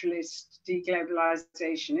multilateralist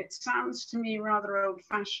deglobalization, it sounds to me rather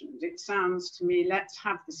old-fashioned. It sounds to me, let's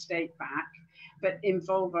have the state back, but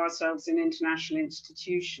involve ourselves in international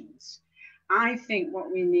institutions. I think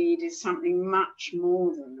what we need is something much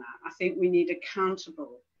more than that. I think we need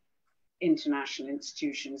accountable international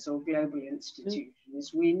institutions or global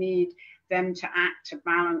institutions. We need them to act to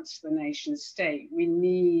balance the nation state. We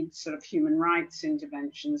need sort of human rights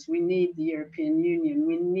interventions. We need the European Union.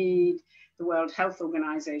 We need the World Health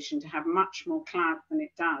Organization to have much more clout than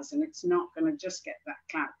it does. And it's not going to just get that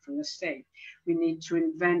clout from the state. We need to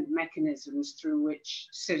invent mechanisms through which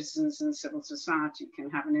citizens and civil society can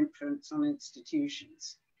have an influence on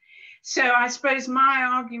institutions. So I suppose my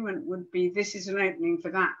argument would be this is an opening for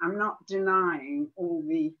that. I'm not denying all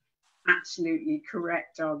the absolutely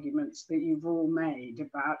correct arguments that you've all made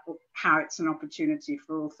about how it's an opportunity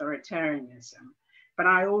for authoritarianism. But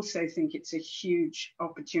I also think it's a huge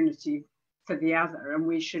opportunity for the other, and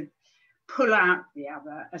we should pull out the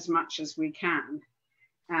other as much as we can.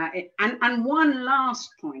 And one last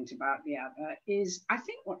point about the other is, I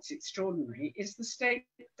think what's extraordinary is the state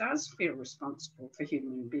does feel responsible for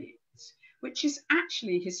human beings, which is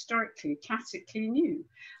actually historically, classically new.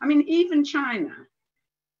 I mean, even China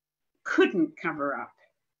couldn't cover up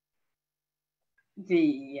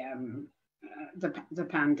the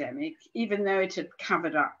pandemic, even though it had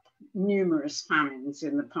covered up numerous famines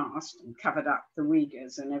in the past and covered up the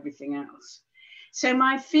Uyghurs and everything else. So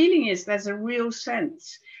my feeling is there's a real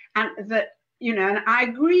sense, and that, you know, and I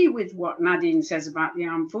agree with what Nadine says about the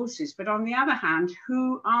armed forces, but on the other hand,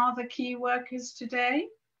 who are the key workers today?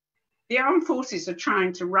 The armed forces are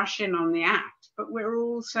trying to rush in on the act, but we're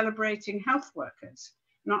all celebrating health workers,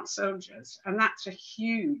 not soldiers. And that's a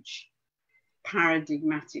huge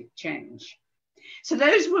paradigmatic change. So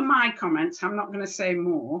those were my comments. I'm not going to say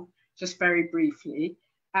more, just very briefly.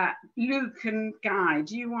 Luke and Guy,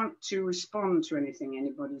 do you want to respond to anything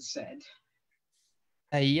anybody said?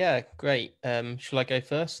 Yeah, great. Shall I go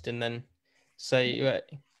first and then say,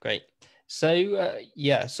 great. So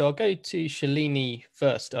yeah, so I'll go to Shalini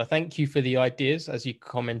first. Thank you for the ideas, as you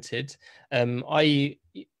commented. I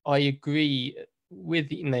agree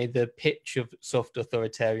with, you know, the pitch of soft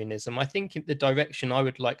authoritarianism. I think the direction I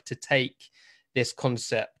would like to take this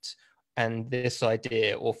concept and this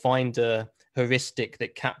idea, or find a heuristic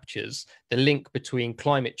that captures the link between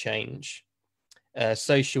climate change,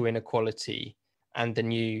 social inequality, and the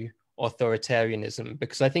new authoritarianism,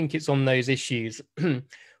 because I think it's on those issues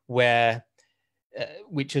where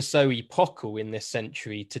which are so epochal in this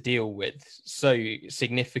century to deal with, so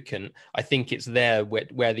significant. I think it's there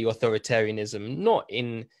where the authoritarianism, not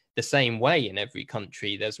in the same way in every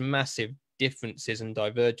country, there's massive differences and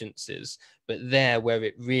divergences, but there where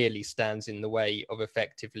it really stands in the way of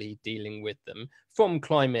effectively dealing with them, from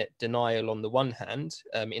climate denial on the one hand,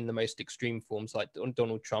 in the most extreme forms like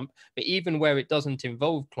Donald Trump, but even where it doesn't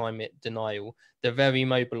involve climate denial, the very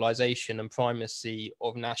mobilization and primacy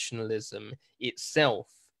of nationalism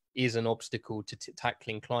itself is an obstacle to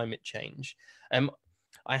tackling climate change.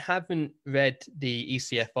 I haven't read the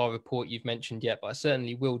ECFR report you've mentioned yet, but I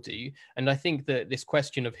certainly will do. And I think that this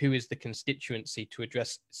question of who is the constituency to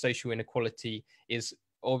address social inequality is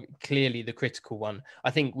clearly the critical one.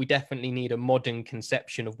 I think we definitely need a modern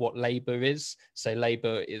conception of what Labour is. So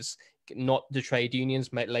Labour is not the trade unions.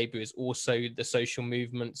 Labour is also the social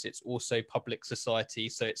movements. It's also public society.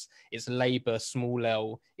 So it's Labour, small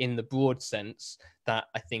l, in the broad sense that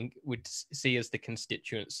I think would see as the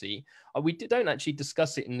constituency. We don't actually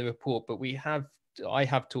discuss it in the report, but I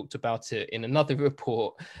have talked about it in another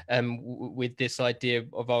report with this idea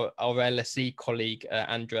of our LSE colleague,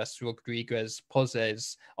 Andres Rodriguez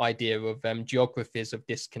Poz's idea of geographies of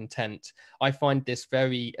discontent. I find this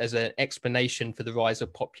as an explanation for the rise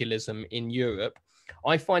of populism in Europe.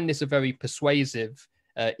 I find this a very persuasive,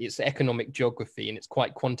 it's economic geography and it's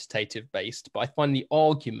quite quantitative based, but I find the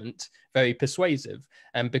argument very persuasive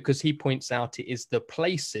because he points out it is the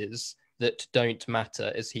places that don't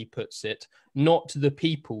matter, as he puts it, not the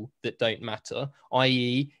people that don't matter,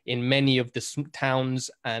 i.e. in many of the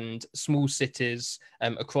towns and small cities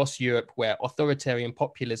across Europe where authoritarian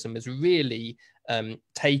populism has really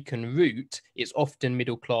taken root, it's often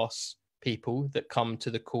middle-class people that come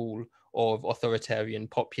to the call of authoritarian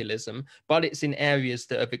populism, but it's in areas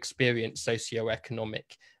that have experienced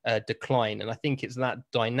socioeconomic decline. And I think it's that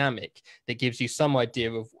dynamic that gives you some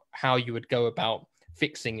idea of how you would go about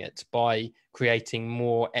fixing it, by creating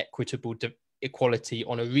more equitable equality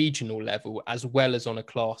on a regional level as well as on a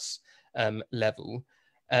class level.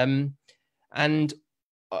 And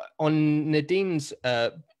on Nadine's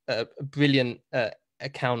brilliant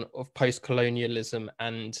account of post-colonialism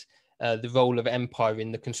and the role of empire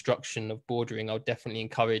in the construction of bordering, I'll definitely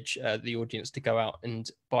encourage the audience to go out and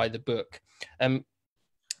buy the book.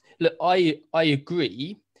 Look, I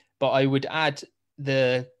agree, but I would add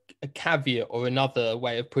a caveat or another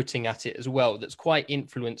way of putting at it as well that's quite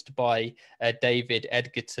influenced by David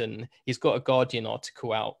Edgerton. He's got a Guardian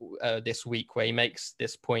article out this week where he makes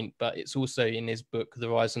this point, but it's also in his book, The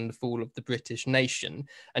Rise and the Fall of the British Nation.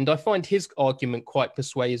 And I find his argument quite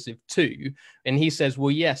persuasive too. And he says,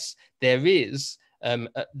 well, yes, there is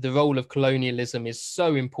the role of colonialism is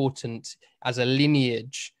so important as a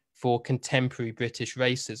lineage for contemporary British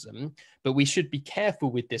racism, but we should be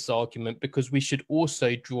careful with this argument because we should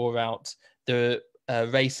also draw out the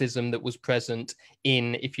racism that was present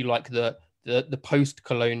in, if you like, the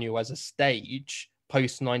post-colonial as a stage,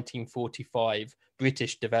 post-1945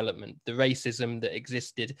 British development, the racism that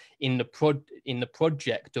existed in the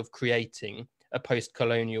project of creating a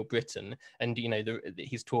post-colonial Britain. And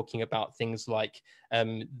he's talking about things like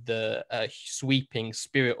the sweeping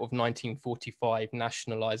spirit of 1945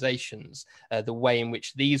 nationalizations, the way in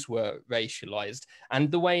which these were racialized, and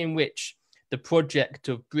the way in which the project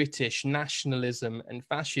of British nationalism and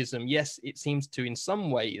fascism, yes, it seems to in some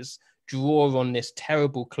ways draw on this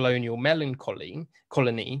terrible colonial melancholy, but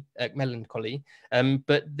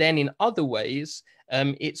then in other ways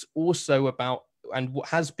it's also about, and what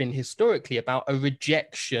has been historically about, a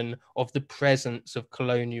rejection of the presence of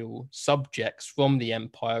colonial subjects from the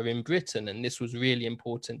empire in Britain. And this was really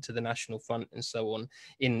important to the National Front and so on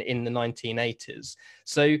in the 1980s.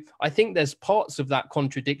 So I think there's parts of that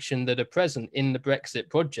contradiction that are present in the Brexit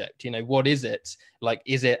project. What is it? Like,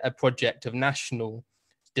 is it a project of national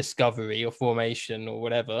discovery or formation or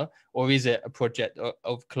whatever, or is it a project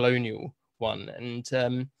of colonial one?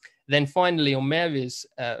 And then finally on Mary's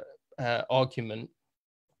argument,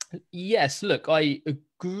 yes, look, I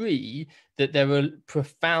agree that there are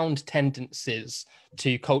profound tendencies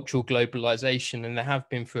to cultural globalization, and there have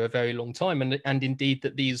been for a very long time, and indeed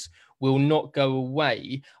that these will not go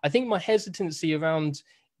away. I think my hesitancy around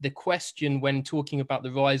the question when talking about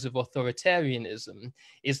the rise of authoritarianism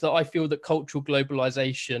is that I feel that cultural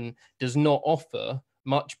globalization does not offer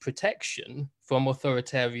much protection from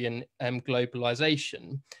authoritarian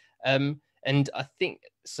globalization. And I think,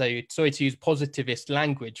 so sorry to use positivist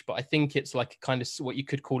language, but I think it's like a kind of what you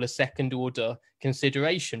could call a second order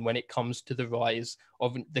consideration when it comes to the rise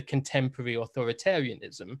of the contemporary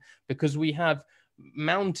authoritarianism, because we have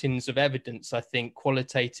mountains of evidence, I think,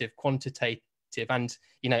 qualitative, quantitative, and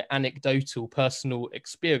anecdotal personal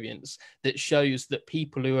experience that shows that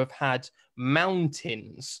people who have had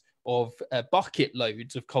mountains of bucket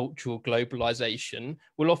loads of cultural globalization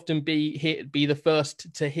will often be the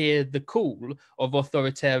first to hear the call of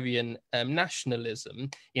authoritarian nationalism.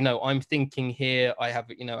 I'm thinking here, I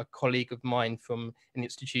have a colleague of mine from an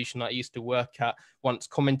institution I used to work at once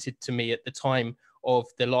commented to me at the time of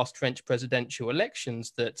the last French presidential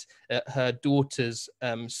elections that at her daughter's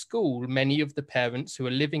school, many of the parents who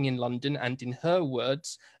are living in London and, in her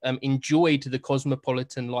words, enjoyed the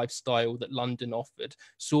cosmopolitan lifestyle that London offered,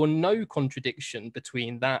 saw no contradiction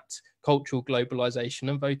between that cultural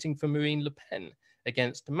globalization and voting for Marine Le Pen.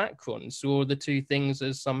 against Macron, saw the two things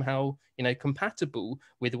as somehow, you know, compatible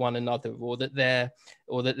with one another, or that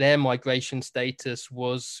their migration status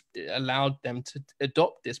was allowed them to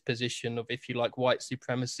adopt this position of, if you like, white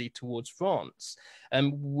supremacy towards France.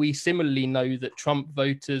 We similarly know that Trump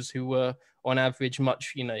voters, who were on average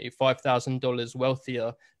much, you know, $5,000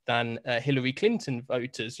 wealthier than Hillary Clinton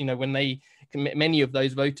voters, you know, when many of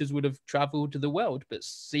those voters would have traveled to the world, but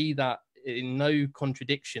see that in no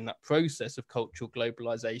contradiction, that process of cultural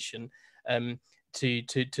globalization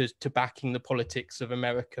to backing the politics of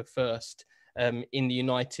America first in the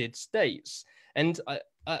United States. And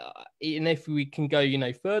if we can go, you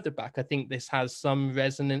know, further back, I think this has some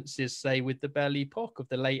resonances, say, with the Belle Epoque of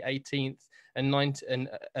the late 18th and late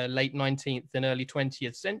 19th and early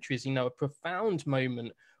 20th centuries, you know, a profound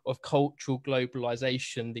moment of cultural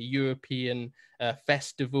globalization, the European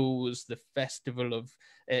festivals, the festival of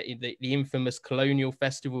the infamous Colonial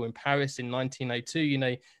Festival in Paris in 1902. You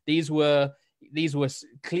know, these were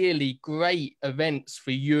clearly great events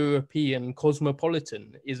for European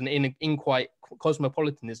cosmopolitanism in quite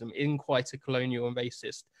a colonial and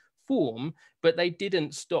racist form, but they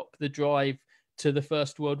didn't stop the drive to the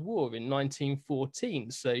First World War in 1914.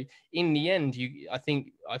 So in the end, I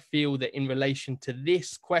feel that in relation to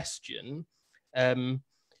this question,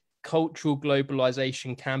 cultural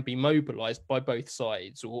globalization can be mobilized by both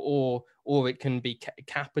sides, or it can be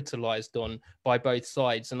capitalized on by both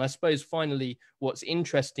sides. And I suppose finally, what's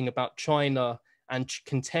interesting about China and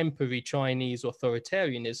contemporary Chinese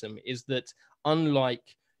authoritarianism is that,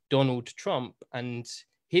 unlike Donald Trump and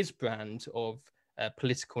his brand of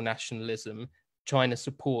political nationalism, China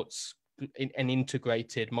supports an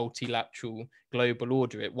integrated multilateral global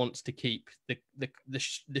order. It wants to keep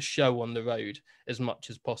the show on the road as much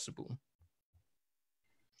as possible.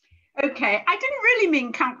 Okay, I didn't really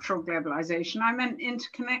mean cultural globalization. I meant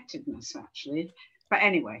interconnectedness, actually. But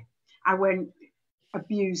anyway, I won't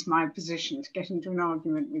abuse my position to get into an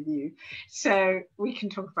argument with you. So we can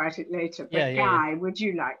talk about it later. But Guy, would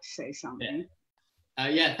you like to say something?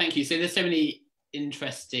 Yeah, thank you. So there's so many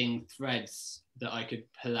interesting threads that I could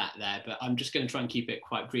pull at there, but I'm just going to try and keep it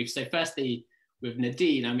quite brief. So firstly, with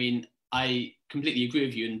Nadine, I mean, I completely agree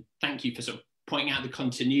with you, and thank you for sort of pointing out the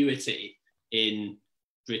continuity in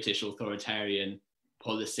British authoritarian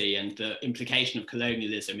policy and the implication of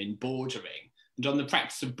colonialism in bordering, and on the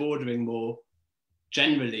practice of bordering more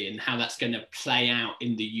generally and how that's going to play out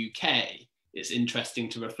in the UK. It's interesting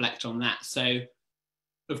to reflect on that. So,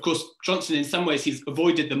 of course, Johnson, in some ways, he's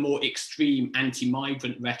avoided the more extreme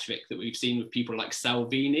anti-migrant rhetoric that we've seen with people like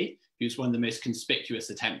Salvini, who's one of the most conspicuous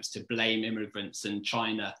attempts to blame immigrants and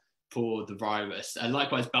China for the virus.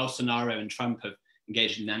 Likewise, Bolsonaro and Trump have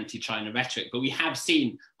engaged in anti-China rhetoric. But we have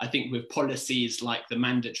seen, I think, with policies like the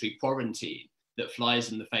mandatory quarantine that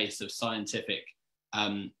flies in the face of scientific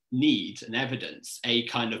need and evidence, a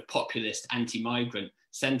kind of populist anti-migrant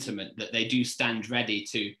sentiment that they do stand ready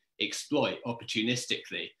to exploit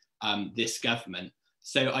opportunistically this government.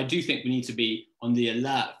 So I do think we need to be on the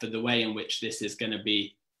alert for the way in which this is going to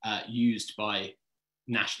be used by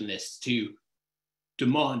nationalists to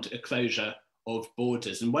demand a closure of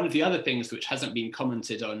borders. And one of the other things which hasn't been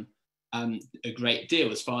commented on a great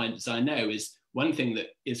deal, as far as I know, is one thing that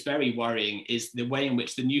is very worrying is the way in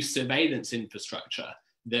which the new surveillance infrastructure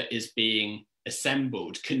that is being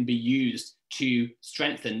assembled can be used to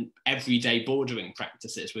strengthen everyday bordering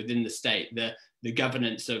practices within the state, the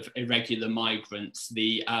governance of irregular migrants.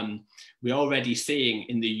 We're already seeing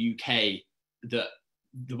in the UK that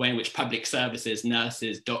the way in which public services,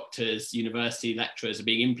 nurses, doctors, university lecturers are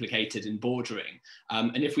being implicated in bordering.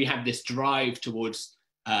 And if we have this drive towards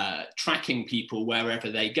tracking people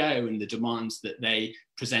wherever they go and the demands that they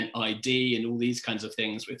present ID and all these kinds of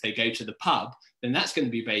things if they go to the pub, then that's going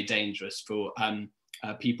to be very dangerous for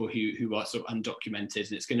people who are sort of undocumented.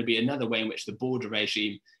 And it's going to be another way in which the border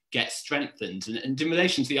regime gets strengthened. And in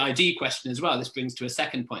relation to the ID question as well, this brings to a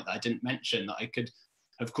second point that I didn't mention that I could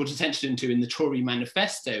have called attention to in the Tory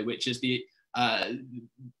manifesto, which is the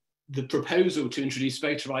proposal to introduce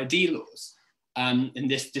voter ID laws. And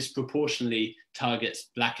this disproportionately targets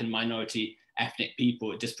Black and minority ethnic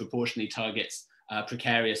people. It disproportionately targets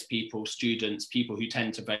precarious people, students, people who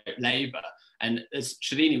tend to vote Labour. And as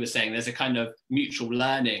Shalini was saying, there's a kind of mutual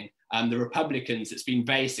learning. The Republicans, it's been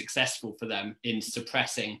very successful for them in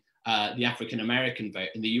suppressing the African-American vote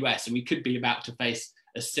in the US. And we could be about to face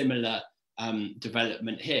a similar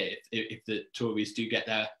development here if the Tories do get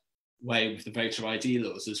their way with the voter ID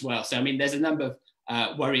laws as well. So, I mean, there's a number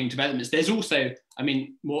of worrying developments. There's also, I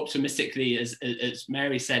mean, more optimistically, as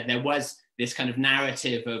Mary said, there was this kind of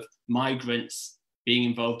narrative of migrants being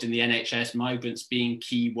involved in the NHS, migrants being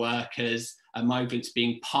key workers, migrants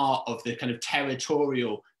being part of the kind of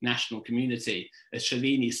territorial national community, as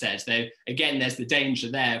Shalini says. Though again, there's the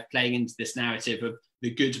danger there of playing into this narrative of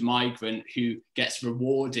the good migrant who gets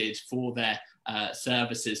rewarded for their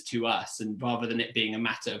services to us, and rather than it being a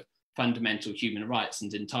matter of fundamental human rights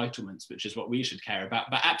and entitlements, which is what we should care about.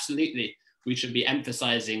 But absolutely, we should be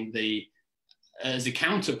emphasizing as a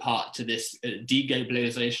counterpart to this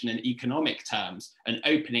deglobalization in economic terms, an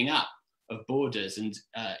opening up of borders and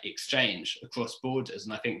exchange across borders.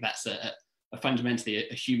 And I think that's a fundamentally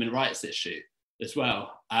a human rights issue as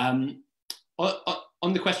well.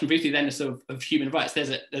 On the question briefly then of human rights,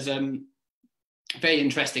 there's a very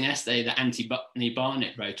interesting essay that Anthony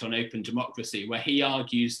Barnett wrote on open democracy, where he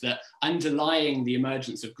argues that underlying the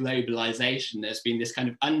emergence of globalization, there's been this kind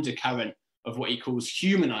of undercurrent of what he calls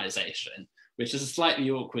humanization, which is a slightly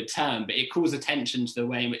awkward term, but it calls attention to the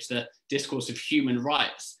way in which the discourse of human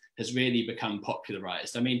rights has really become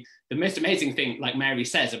popularized. I mean, the most amazing thing, like Mary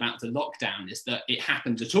says, about the lockdown is that it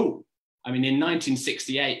happened at all. I mean, in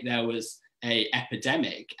 1968, there was an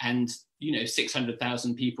epidemic, and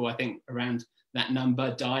 600,000 people, I think around that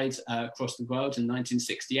number, died across the world in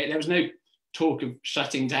 1968. There was no talk of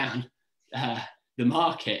shutting down the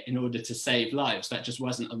market in order to save lives. That just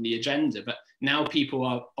wasn't on the agenda. But now people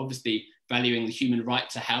are obviously valuing the human right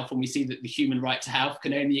to health, and we see that the human right to health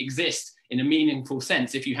can only exist in a meaningful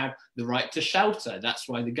sense if you have the right to shelter. That's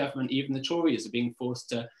why the government, even the Tories, are being forced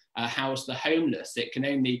to house the homeless. It can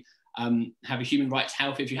only have a human right to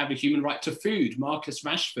health if you have a human right to food. Marcus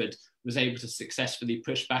Rashford was able to successfully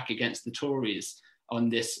push back against the Tories on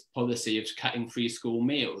this policy of cutting free school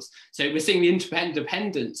meals. So we're seeing the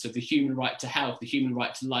independence of the human right to health, the human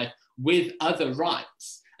right to life, with other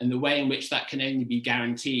rights, and the way in which that can only be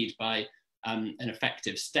guaranteed by an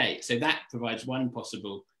effective state. So that provides one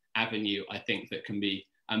possible avenue, I think, that can be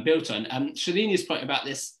built on. Shalini's point about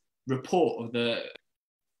this report of the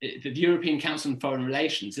European Council on Foreign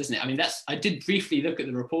Relations, isn't it? I mean, I did briefly look at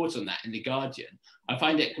the report on that in The Guardian. I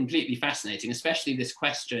find it completely fascinating, especially this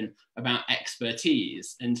question about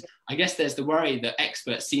expertise. And I guess there's the worry that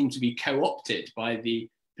experts seem to be co-opted by the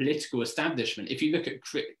political establishment. If you look at,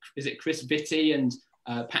 is it Chris Bitty and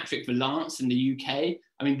Patrick Vallance in the UK?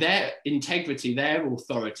 I mean, their integrity, their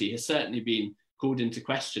authority has certainly been called into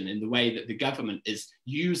question in the way that the government is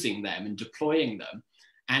using them and deploying them.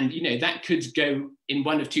 And, that could go in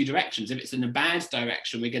one of two directions. If it's in a bad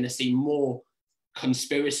direction, we're going to see more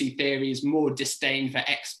conspiracy theories, more disdain for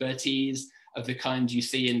expertise of the kind you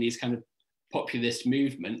see in these kind of populist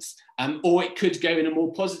movements. Or it could go in a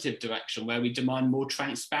more positive direction, where we demand more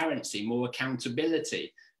transparency, more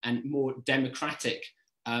accountability, and more democratic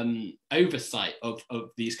oversight of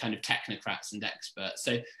these kind of technocrats and experts.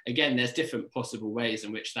 So again, there's different possible ways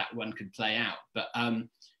in which that one could play out. But,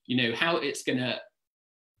 how it's going to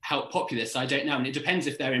help populists, I don't know. And it depends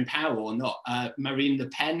if they're in power or not. Marine Le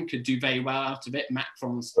Pen could do very well out of it.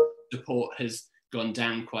 Macron's support has gone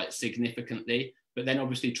down quite significantly. But then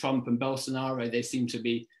obviously Trump and Bolsonaro, they seem to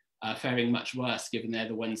be faring much worse, given they're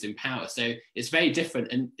the ones in power. So it's very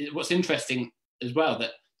different. And what's interesting as well,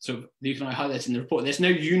 that sort of Luke and I highlight in the report, there's no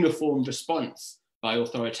uniform response by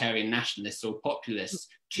authoritarian nationalists or populists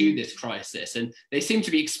to this crisis. And they seem to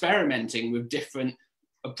be experimenting with different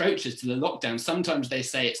approaches to the lockdown. Sometimes they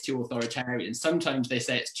say it's too authoritarian, sometimes they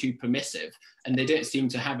say it's too permissive, and they don't seem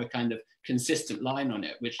to have a kind of consistent line on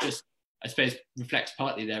it, which just, I suppose, reflects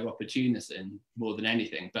partly their opportunism more than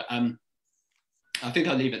anything. But I think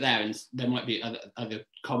I'll leave it there, and there might be other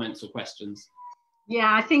comments or questions.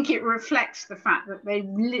 Yeah, I think it reflects the fact that they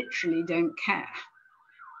literally don't care.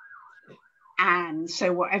 And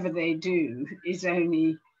so whatever they do is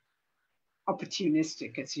only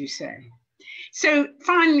opportunistic, as you say. So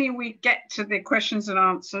finally, we get to the questions and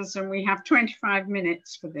answers, and we have 25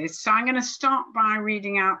 minutes for this. So I'm going to start by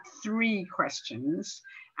reading out 3 questions,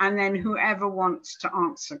 and then whoever wants to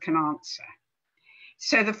answer can answer.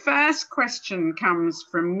 So the first question comes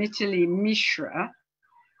from Mitali Mishra,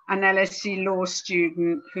 an LSE law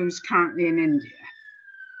student who's currently in India.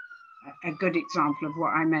 A good example of what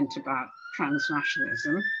I meant about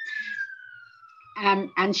transnationalism.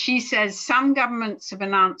 And she says, some governments have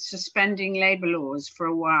announced suspending labour laws for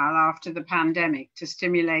a while after the pandemic to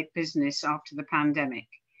stimulate business after the pandemic.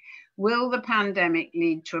 Will the pandemic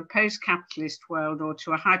lead to a post-capitalist world or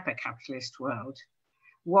to a hyper-capitalist world?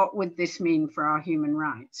 What would this mean for our human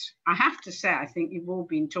rights? I have to say, I think you've all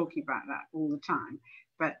been talking about that all the time,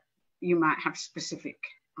 but you might have specific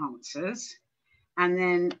answers. And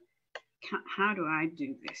then, how do I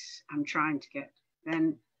do this? I'm trying to get,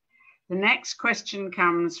 then the next question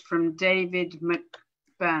comes from David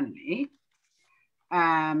McBurnley,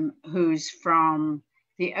 who's from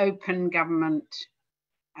the Open Government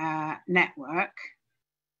Network.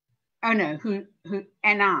 Oh no, who NI,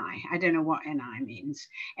 I don't know what NI means.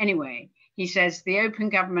 Anyway, he says the Open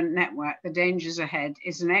Government Network, The Dangers Ahead,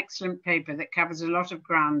 is an excellent paper that covers a lot of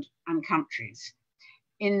ground and countries.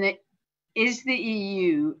 Is the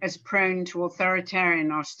EU as prone to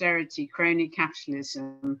authoritarian austerity, crony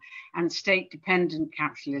capitalism, and state-dependent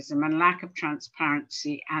capitalism, and lack of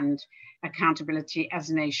transparency and accountability as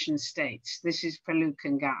nation states? This is for Luke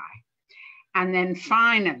and Guy. And then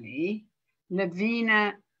finally,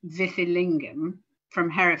 Lavina Vithilingam from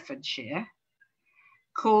Herefordshire,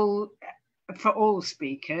 call for all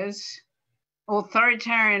speakers.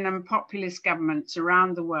 Authoritarian and populist governments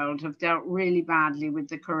around the world have dealt really badly with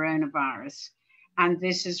the coronavirus, and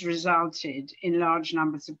this has resulted in large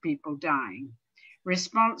numbers of people dying.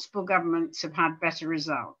 Responsible governments have had better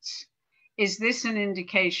results. Is this an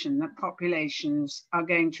indication that populations are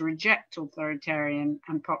going to reject authoritarian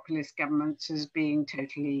and populist governments as being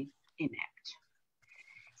totally inept?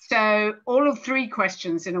 So all of three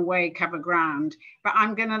questions in a way cover ground, but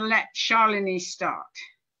I'm going to let Shalini start.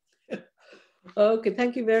 Okay,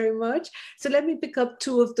 thank you very much. So let me pick up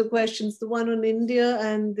two of the questions, the one on India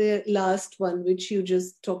and the last one, which you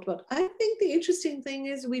just talked about. I think the interesting thing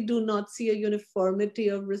is we do not see a uniformity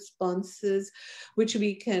of responses, which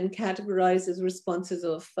we can categorize as responses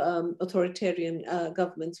of authoritarian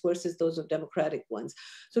governments versus those of democratic ones.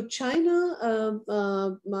 So China,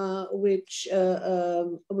 which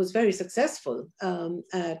was very successful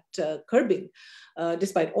at curbing,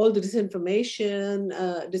 despite all the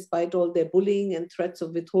disinformation, despite all their bullying and threats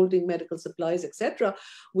of withholding medical supplies, etc.,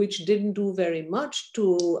 which didn't do very much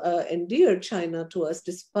to endear China to us,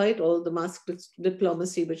 despite all the mask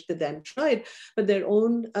diplomacy which they then tried, but their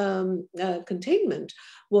own containment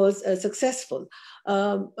was successful.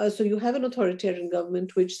 So you have an authoritarian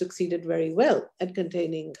government which succeeded very well at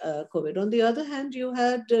containing COVID. On the other hand, you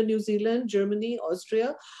had New Zealand, Germany,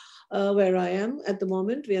 Austria, where I am at the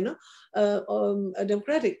moment, Vienna,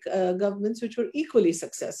 democratic governments which were equally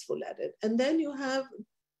successful at it. And then you have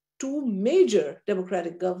two major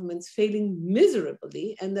democratic governments failing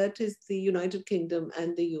miserably, and that is the United Kingdom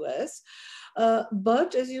and the US.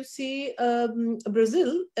 But as you see,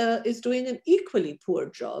 Brazil is doing an equally poor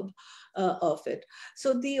job of it.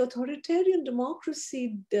 So the authoritarian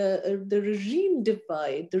democracy, the regime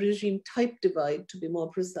divide, the regime type divide, to be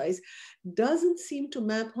more precise, doesn't seem to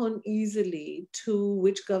map on easily to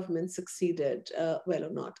which government succeeded well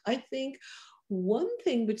or not. I think one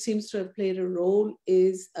thing which seems to have played a role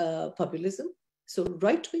is populism. So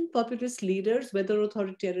right-wing populist leaders, whether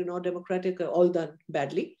authoritarian or democratic, are all done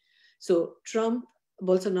badly. So Trump,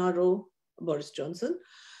 Bolsonaro, Boris Johnson.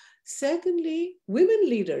 Secondly, women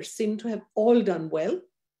leaders seem to have all done well.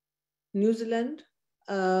 New Zealand,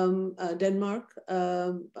 Denmark,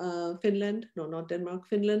 Finland, no, not Denmark,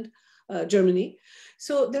 Finland, Germany.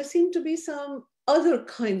 So there seem to be some other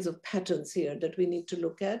kinds of patterns here that we need to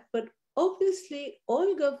look at, but obviously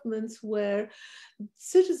all governments where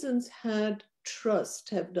citizens had trust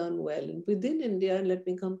have done well. And within India, and let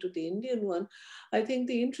me come to the Indian one, I think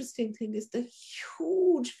the interesting thing is the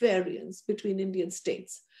huge variance between Indian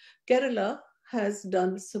states. Kerala has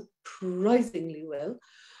done surprisingly well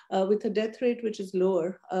with a death rate which is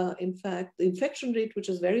lower. In fact, the infection rate, which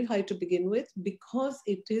is very high to begin with, because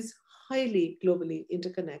it is highly globally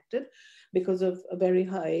interconnected because of a very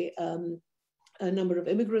high number of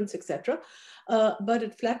immigrants, etc. But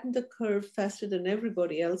it flattened the curve faster than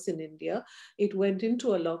everybody else in India. It went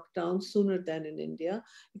into a lockdown sooner than in India.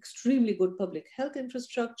 Extremely good public health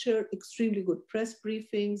infrastructure, extremely good press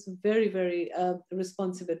briefings, very, very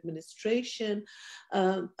responsive administration,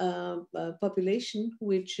 population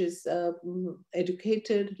which is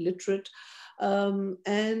educated, literate,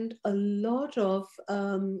 and a lot of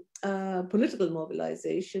political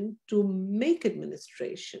mobilization to make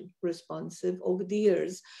administration responsive over the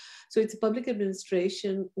years. So it's a public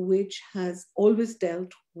administration which has always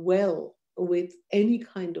dealt well with any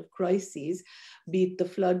kind of crises, be it the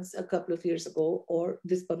floods a couple of years ago or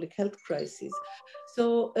this public health crisis.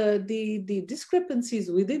 So the discrepancies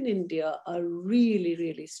within India are really,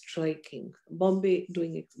 really striking. Bombay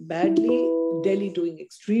doing badly, Delhi doing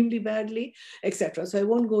extremely badly, etc. So I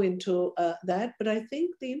won't go into that, but I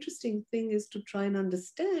think the interesting thing is to try and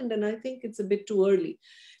understand, and I think it's a bit too early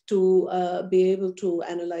to be able to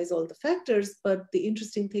analyze all the factors, but the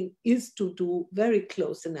interesting thing is to do very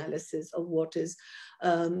close analysis of what is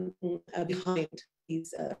behind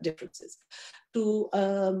these differences. To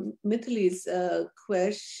Mithili's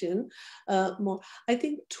question, I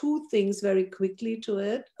think two things very quickly to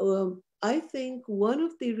it. I think one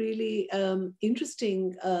of the really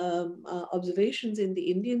interesting observations in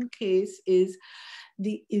the Indian case is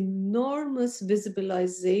the enormous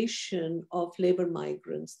visibilization of labor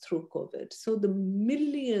migrants through COVID. So the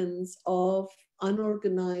millions of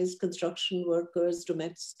unorganized construction workers,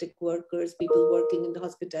 domestic workers, people working in the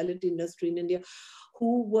hospitality industry in India,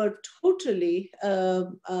 who were totally, the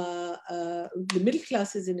middle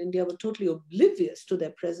classes in India were totally oblivious to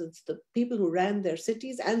their presence, the people who ran their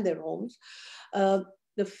cities and their homes.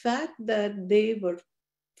 The fact that they were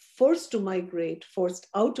forced to migrate, forced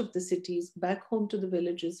out of the cities, back home to the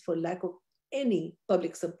villages for lack of any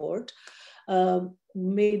public support,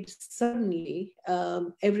 made suddenly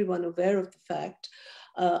everyone aware of the fact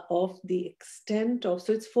of the extent of,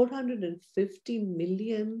 so it's 450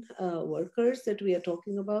 million workers that we are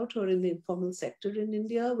talking about, or in the informal sector in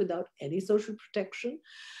India without any social protection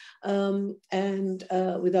and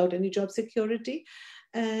without any job security.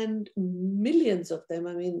 And millions of them,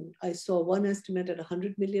 I mean, I saw one estimate at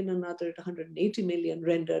 100 million, another at 180 million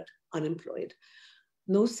rendered unemployed.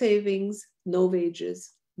 No savings, no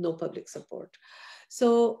wages, no public support.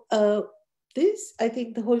 So this, I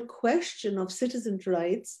think the whole question of citizen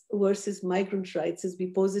rights versus migrant rights as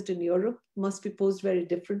we pose it in Europe must be posed very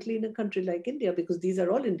differently in a country like India, because these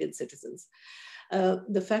are all Indian citizens.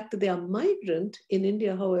 The fact that they are migrant in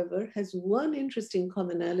India, however, has one interesting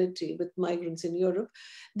commonality with migrants in Europe.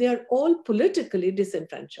 They are all politically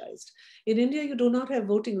disenfranchised. In India, you do not have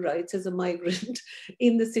voting rights as a migrant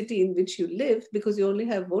in the city in which you live, because you only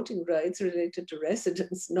have voting rights related to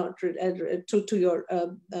residence, not to your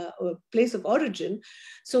place of origin.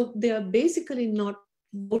 So they are basically not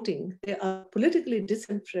voting. They are politically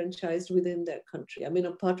disenfranchised within their country. I mean,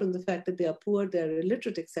 apart from the fact that they are poor, they're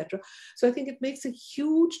illiterate, etc. So I think it makes a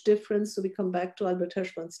huge difference. So we come back to Albert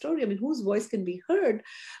Hirschman's story. I mean, whose voice can be heard,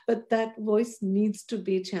 but that voice needs to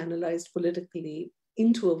be channelized politically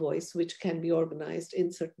into a voice which can be organized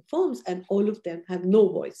in certain forms, and all of them have no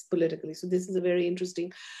voice politically. So this is a very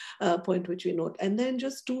interesting point which we note. And then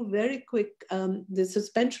just two very quick, the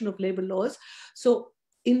suspension of labor laws. So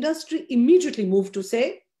industry immediately moved to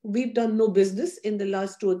say, we've done no business in the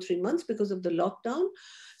last 2 or 3 months because of the lockdown.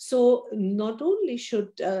 So not only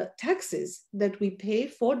should taxes that we pay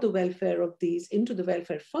for the welfare of these into the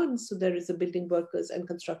welfare funds, so there is a building workers and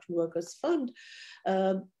construction workers fund,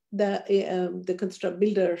 the construct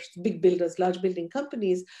builders, big builders, large building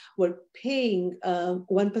companies were paying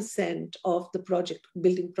 1% of the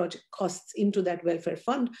building project costs into that welfare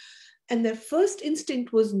fund. And their first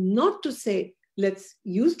instinct was not to say, let's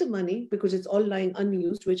use the money because it's all lying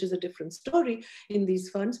unused, which is a different story in these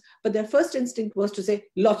funds. But their first instinct was to say,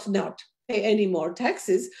 let's not pay any more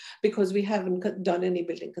taxes because we haven't done any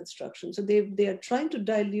building construction. So they are trying to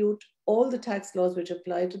dilute all the tax laws which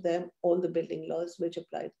apply to them, all the building laws which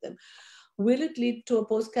apply to them. Will it lead to a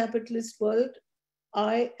post-capitalist world?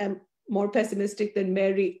 I am more pessimistic than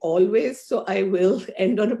Mary always, so I will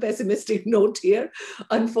end on a pessimistic note here,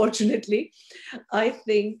 unfortunately. I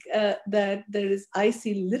think that I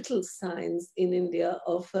see little signs in India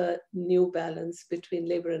of a new balance between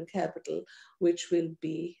labor and capital, which will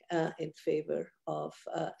be in favor of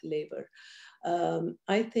labor.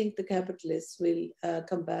 I think the capitalists will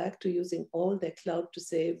come back to using all their clout to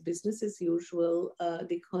say business as usual.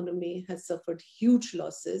 The economy has suffered huge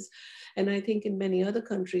losses. And I think in many other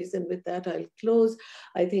countries, and with that I'll close,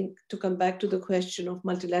 I think to come back to the question of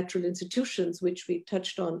multilateral institutions, which we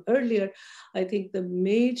touched on earlier, I think the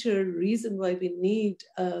major reason why we need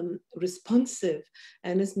responsive,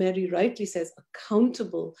 and as Mary rightly says,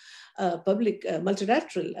 accountable public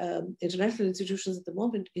multilateral international institutions at the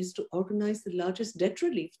moment is to organize the largest debt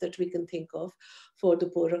relief that we can think of for the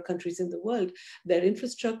poorer countries in the world. Their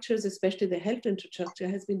infrastructures, especially the health infrastructure,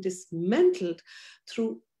 has been dismantled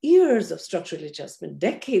through years of structural adjustment,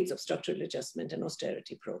 decades of structural adjustment and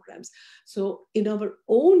austerity programs. So in our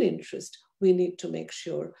own interest, we need to make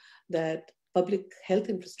sure that public health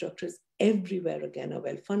infrastructures everywhere again are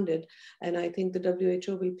well funded. And I think the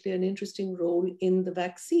WHO will play an interesting role in the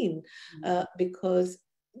vaccine because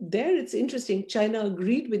there it's interesting, China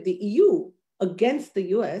agreed with the EU against the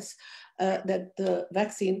US that the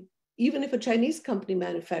vaccine, even if a Chinese company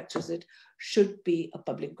manufactures it, should be a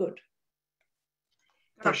public good.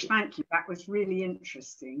 Gosh, thank you. That was really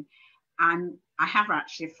interesting. And I have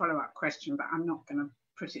actually a follow-up question, but I'm not going to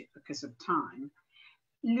put it because of time.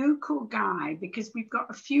 Luke or Guy, because we've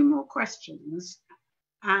got a few more questions,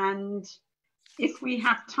 and if we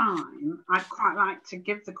have time, I'd quite like to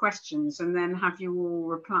give the questions and then have you all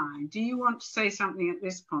reply. Do you want to say something at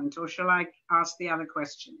this point, or shall I ask the other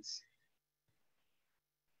questions?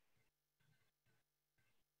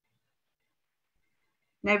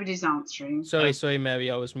 Nobody's answering. Sorry,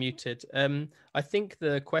 Mary, I was muted. I think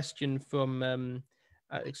the question from,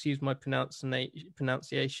 excuse my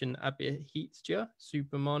pronunciation, Abhijit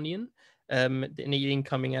Subramanian, an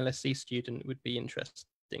incoming LSE student, would be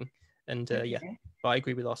interesting. And Okay. yeah, but I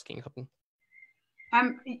agree with asking a couple.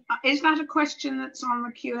 Is that a question that's on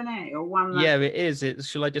the Q&A or one? Yeah, it is.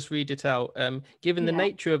 Shall I just read it out? Given the Yeah.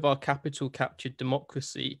 nature of our capital-captured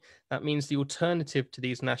democracy, that means the alternative to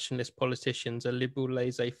these nationalist politicians are liberal,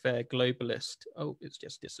 laissez-faire globalist. Oh, it's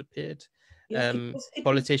just disappeared.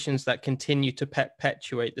 Politicians that continue to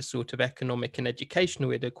perpetuate the sort of economic and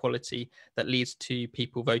educational inequality that leads to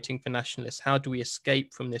people voting for nationalists. How do we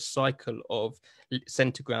escape from this cycle of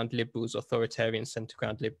centre-ground liberals, authoritarian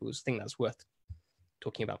centre-ground liberals? I think that's worth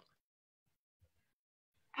talking about.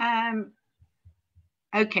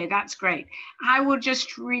 Okay, that's great. I will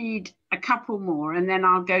just read a couple more and then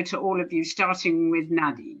I'll go to all of you, starting with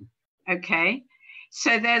Nadine. Okay,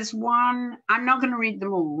 so there's one, I'm not going to read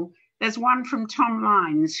them all. There's one from Tom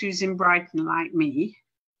Lines, who's in Brighton like me.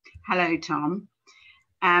 Hello, Tom.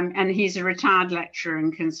 And he's a retired lecturer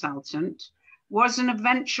and consultant. Was an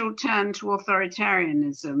eventual turn to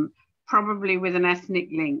authoritarianism, probably with an ethnic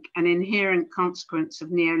link, an inherent consequence of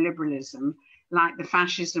neoliberalism, like the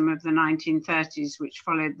fascism of the 1930s, which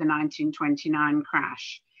followed the 1929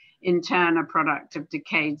 crash, in turn a product of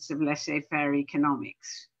decades of laissez-faire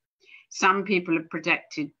economics. Some people have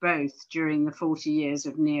predicted both during the 40 years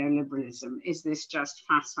of neoliberalism. Is this just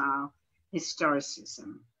facile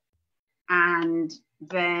historicism? And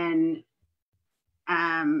then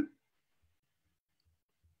I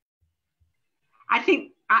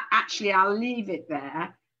think actually I'll leave it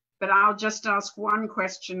there, but I'll just ask one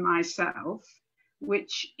question myself,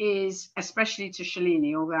 which is, especially to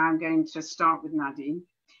Shalini, although I'm going to start with Nadine,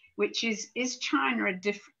 which is China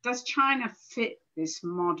does China fit this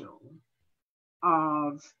model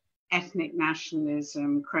of ethnic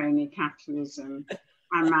nationalism, crony capitalism,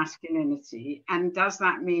 and masculinity? And does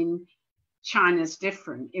that mean China's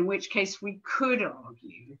different? In which case we could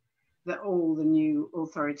argue that all the new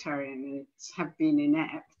authoritarians have been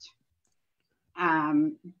inept.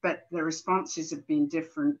 But the responses have been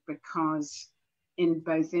different because in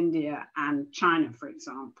both India and China, for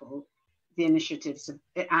example, the initiatives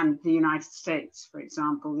and the United States, for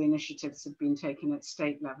example, the initiatives have been taken at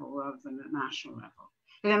state level rather than at national level.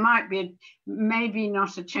 There might be maybe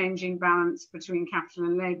not a changing balance between capital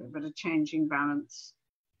and labor, but a changing balance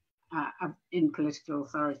in political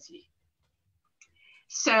authority.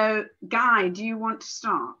 So, Guy, do you want to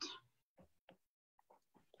start?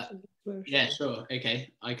 Yeah, sure.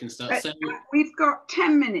 Okay, I can start. So we've got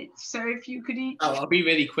 10 minutes, so if you could each... Oh, I'll be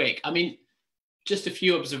really quick. I mean, just a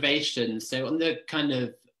few observations. So on the kind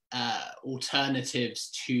of alternatives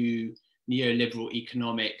to neoliberal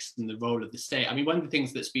economics and the role of the state, I mean, one of the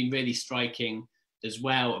things that's been really striking as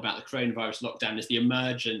well about the coronavirus lockdown is the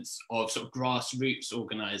emergence of sort of grassroots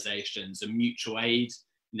organizations and mutual aid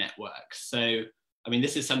networks. So, I mean,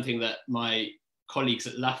 this is something that my colleagues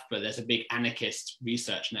at Loughborough, there's a big anarchist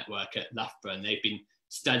research network at Loughborough, and they've been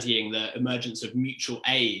studying the emergence of mutual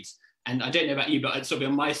aid. And I don't know about you, but sort of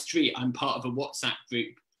on my street, I'm part of a WhatsApp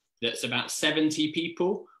group that's about 70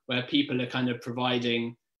 people, where people are kind of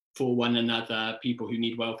providing for one another, people who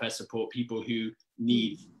need welfare support, people who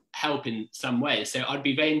need help in some way. So I'd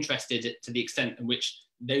be very interested to the extent in which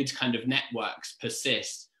those kind of networks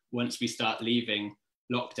persist once we start leaving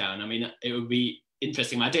lockdown. I mean, it would be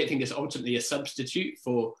interesting. I don't think it's ultimately a substitute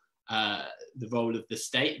for the role of the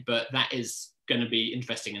state, but that is going to be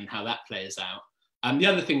interesting in how that plays out. The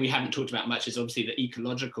other thing we haven't talked about much is obviously the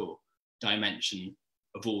ecological dimension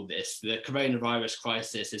of all this. The coronavirus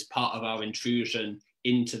crisis is part of our intrusion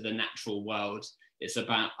into the natural world. It's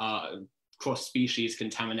about our cross-species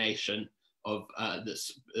contamination of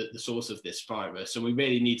the source of this virus. So we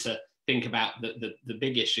really need to think about the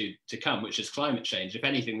big issue to come, which is climate change. If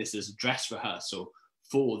anything, this is a dress rehearsal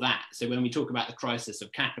for that. So when we talk about the crisis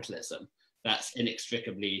of capitalism, that's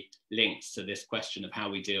inextricably linked to this question of how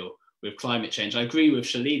we deal with climate change. I agree with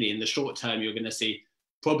Shalini. In the short term, you're going to see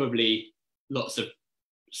probably lots of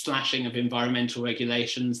slashing of environmental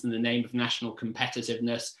regulations in the name of national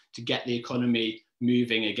competitiveness to get the economy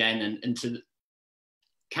moving again. And to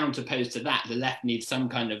counterpose to that, the left needs some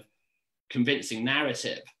kind of convincing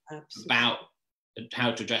narrative about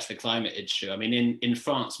how to address the climate issue. I mean, in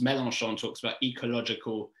France, Mélenchon talks about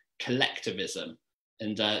ecological collectivism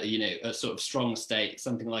and, you know, a sort of strong state,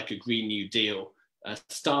 something like a Green New Deal.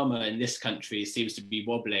 Starmer in this country seems to be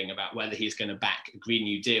wobbling about whether he's going to back a Green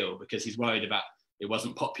New Deal because he's worried about it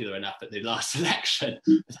wasn't popular enough at the last election.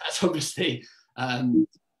 That's obviously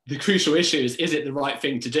the crucial issue is it the right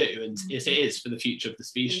thing to do? And yes, it is for the future of the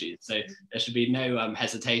species. So there should be no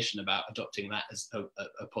hesitation about adopting that as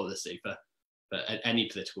a policy for any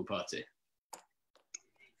political party.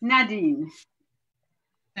 Nadine.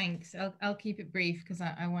 Thanks. I'll keep it brief because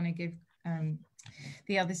I want to give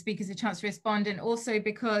the other speakers a chance to respond, and also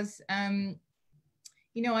because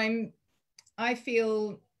you know, I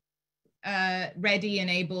feel ready and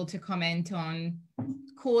able to comment on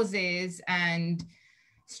causes and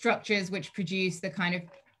structures which produce the kind of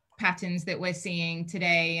patterns that we're seeing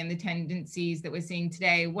today and the tendencies that we're seeing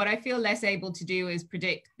today. What I feel less able to do is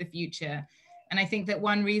predict the future. And I think that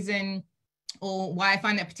one reason, or why I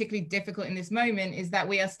find that particularly difficult in this moment, is that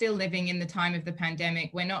we are still living in the time of the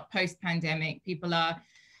pandemic. We're not post-pandemic. People are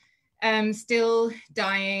still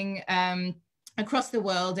dying across the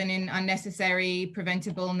world and in unnecessary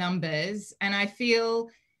preventable numbers. And I feel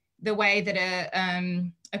the way that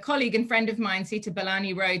a colleague and friend of mine, Sita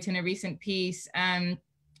Balani, wrote in a recent piece,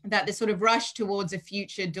 that the sort of rush towards a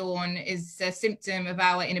future dawn is a symptom of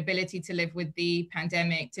our inability to live with the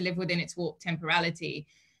pandemic, to live within its warped temporality.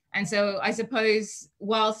 And so I suppose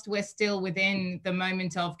whilst we're still within the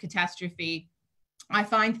moment of catastrophe, I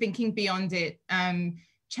find thinking beyond it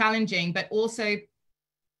challenging, but also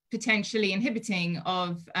potentially inhibiting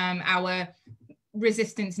of our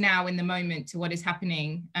resistance now in the moment to what is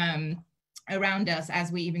happening around us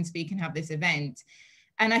as we even speak and have this event.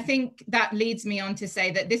 And I think that leads me on to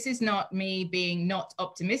say that this is not me being not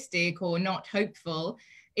optimistic or not hopeful.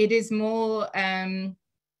 It is more it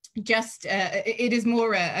is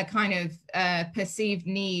more a kind of perceived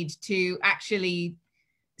need to actually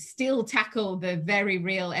still tackle the very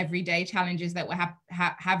real everyday challenges that we're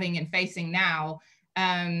having and facing now,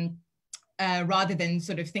 rather than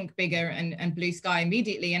sort of think bigger and blue sky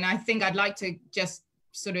immediately. And I think I'd like to just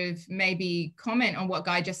sort of maybe comment on what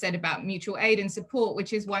Guy just said about mutual aid and support,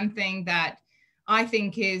 which is one thing that I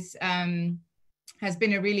think is has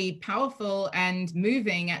been a really powerful and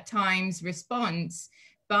moving at times response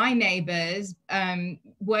by neighbors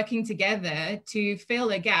working together to fill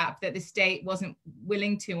a gap that the state wasn't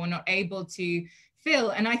willing to or not able to fill.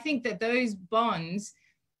 And I think that those bonds,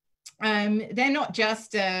 they're not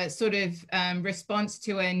just a sort of response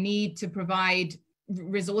to a need to provide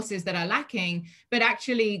resources that are lacking, but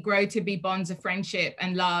actually grow to be bonds of friendship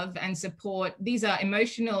and love and support. These are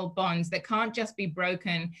emotional bonds that can't just be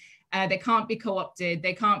broken, they can't be co-opted,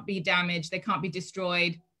 they can't be damaged, they can't be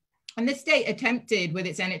destroyed. And the state attempted with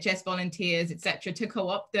its NHS volunteers, etc., to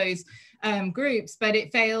co-opt those groups, but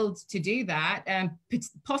it failed to do that,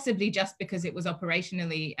 possibly just because it was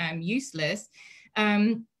operationally useless.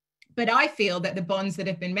 But I feel that the bonds that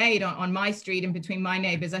have been made on my street and between my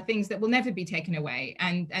neighbors are things that will never be taken away,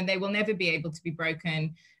 and they will never be able to be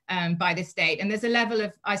broken by the state. And there's a level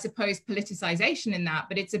of, I suppose, politicization in that,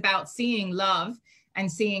 but it's about seeing love and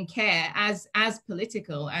seeing care as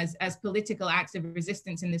political acts of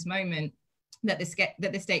resistance in this moment that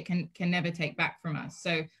the state can never take back from us.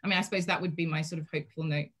 So, I mean, I suppose that would be my sort of hopeful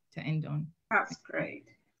note to end on. That's great.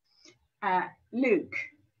 Luke.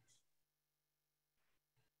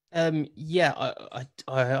 Yeah,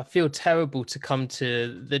 I feel terrible to come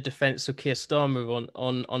to the defense of Keir Starmer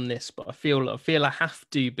on this, but I feel I have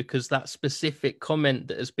to, because that specific comment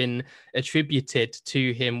that has been attributed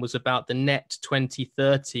to him was about the net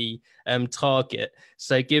 2030 target.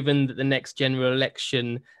 So given that the next general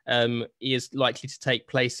election is likely to take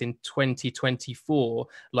place in 2024,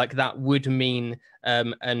 like that would mean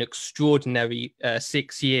an extraordinary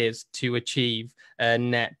 6 years to achieve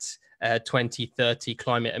net 2030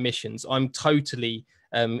 climate emissions. I'm totally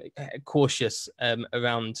cautious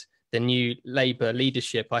around the new Labour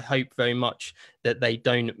leadership. I hope very much that they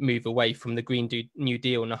don't move away from the Green New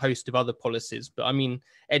Deal and a host of other policies. But I mean,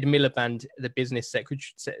 Ed Miliband, the business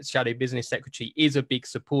secretary, shadow business secretary, is a big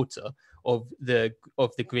supporter of the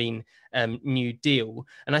Green New Deal.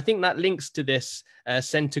 And I think that links to this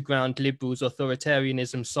centre ground liberals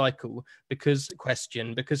authoritarianism cycle because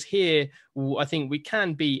here I think we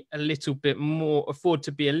can be a little bit more, afford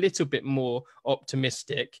to be a little bit more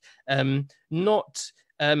optimistic, not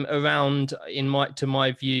around, to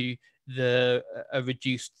my view, a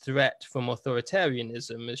reduced threat from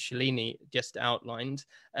authoritarianism, as Shalini just outlined.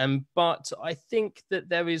 But I think that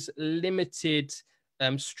there is limited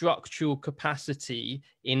structural capacity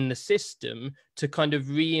in the system to kind of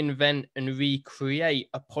reinvent and recreate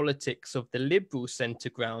a politics of the liberal centre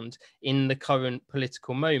ground in the current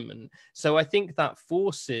political moment. So I think that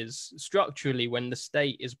forces structurally, when the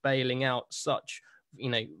state is bailing out such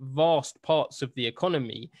vast parts of the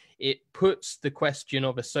economy, it puts the question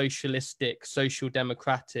of a socialistic, social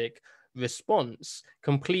democratic, response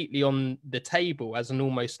completely on the table as an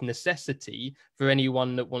almost necessity for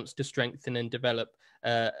anyone that wants to strengthen and develop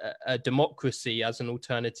a democracy as an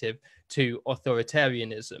alternative to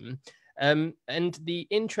authoritarianism. And the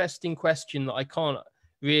interesting question that I can't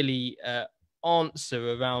really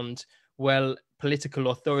answer around, well, political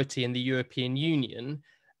authority in the European Union,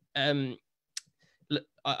 and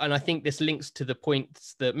I think this links to the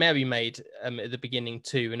points that Mary made at the beginning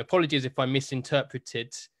too, and apologies if I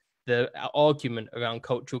misinterpreted the argument around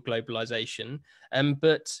cultural globalization,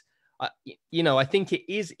 but I think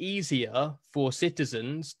it is easier for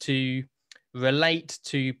citizens to relate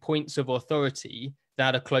to points of authority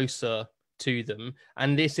that are closer to them.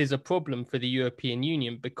 And this is a problem for the European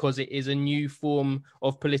Union because it is a new form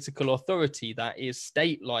of political authority that is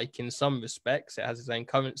state-like in some respects. It has its own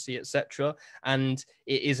currency, etc. And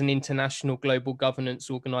it is an international global governance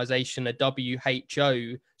organization, a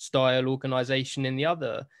WHO-style organization in the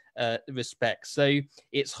other respects. So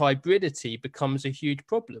its hybridity becomes a huge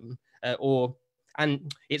problem,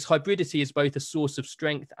 and its hybridity is both a source of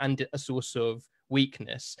strength and a source of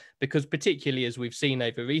weakness, because particularly as we've seen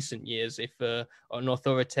over recent years, if an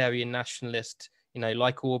authoritarian nationalist,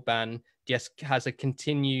 like Orban, just has a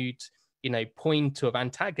continued, point of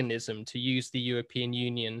antagonism, to use the European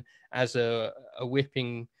Union as a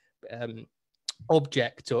whipping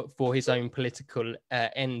object for his own political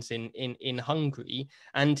ends in Hungary,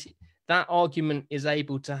 and that argument is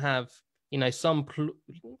able to have,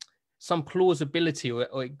 some plausibility,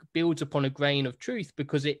 or it builds upon a grain of truth,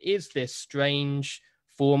 because it is this strange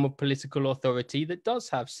form of political authority that does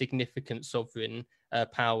have significant sovereign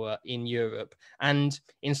power in Europe, and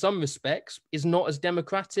in some respects is not as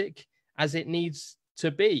democratic as it needs to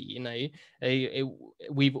be.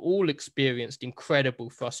 We've all experienced incredible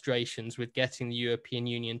frustrations with getting the European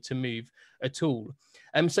Union to move at all.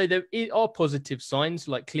 So there are positive signs,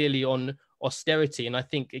 like clearly on austerity, and I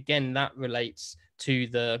think again that relates to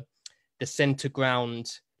the centre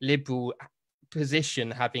ground liberal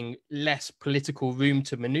position having less political room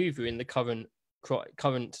to manoeuvre in the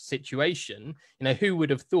current situation. Who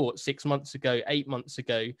would have thought 6 months ago, 8 months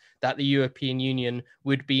ago, that the European Union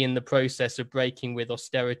would be in the process of breaking with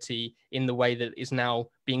austerity in the way that is now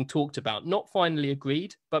being talked about, not finally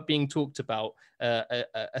agreed, but being talked about,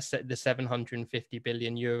 the 750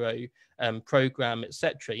 billion euro programme,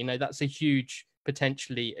 etc. That's a huge,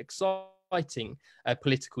 potentially exciting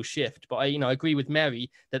political shift. But I agree with Mary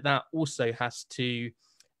that also has to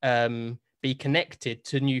be connected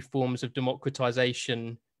to new forms of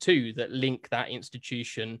democratization too, that link that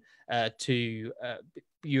institution to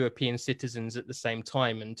European citizens at the same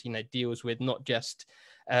time, and deals with not just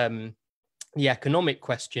the economic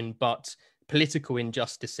question, but political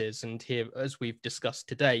injustices. And here, as we've discussed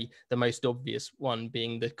today, the most obvious one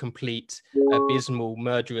being the complete abysmal,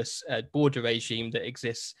 murderous border regime that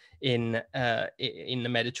exists in the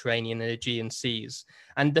Mediterranean and Aegean seas.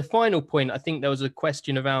 And the final point, I think there was a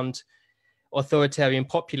question around authoritarian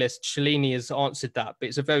populist. Shalini has answered that, but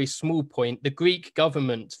it's a very small point. The Greek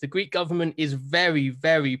government is very,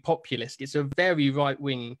 very populist. It's a very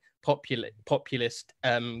right-wing populist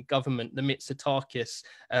government, the Mitsotakis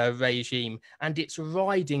regime, and it's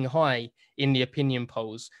riding high in the opinion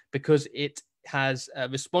polls because it has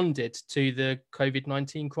responded to the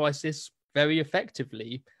COVID-19 crisis very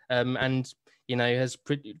effectively, and has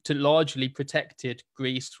largely protected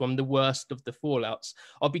Greece from the worst of the fallouts.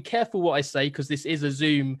 I'll be careful what I say because this is a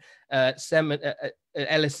Zoom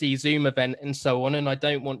LSE Zoom event and so on, and I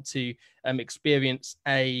don't want to experience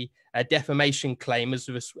a defamation claim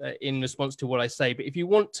in response to what I say. But if you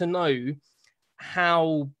want to know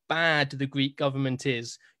how bad the Greek government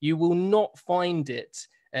is, you will not find it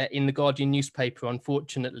in the Guardian newspaper,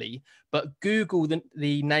 unfortunately. But Google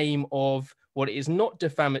the name of what is not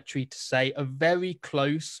defamatory to say, a very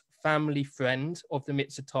close family friend of the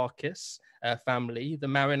Mitsotakis family, the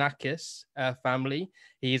Marinakis family.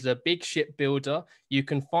 He's a big shipbuilder. You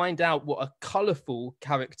can find out what a colourful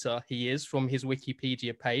character he is from his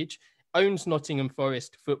Wikipedia page. Owns Nottingham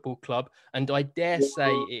Forest Football Club, and I dare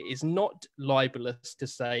say it is not libelous to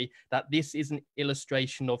say that this is an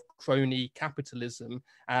illustration of crony capitalism,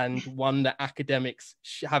 and one that academics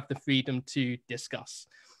have the freedom to discuss.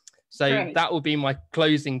 So Great. That will be my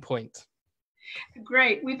closing point.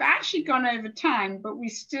 Great. We've actually gone over time, but we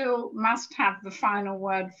still must have the final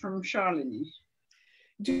word from Shalini.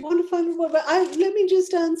 Do you want to find out? Let me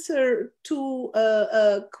just answer two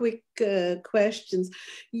quick questions.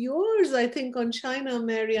 Yours, I think, on China,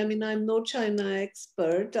 Mary. I mean, I'm no China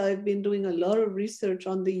expert. I've been doing a lot of research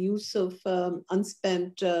on the use of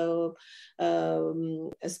unspent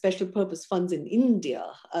special purpose funds in India,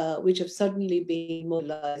 which have suddenly been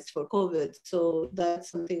mobilized for COVID. So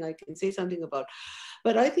that's something I can say something about.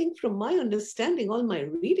 But I think from my understanding, all my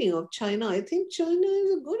reading of China, I think China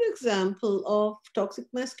is a good example of toxic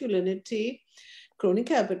masculinity, crony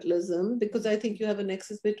capitalism, because I think you have a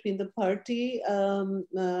nexus between the party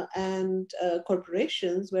and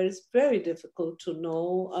corporations, where it's very difficult to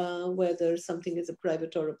know whether something is a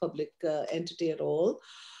private or a public entity at all.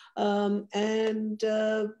 Phantom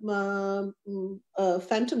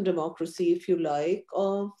democracy, if you like,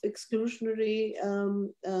 of exclusionary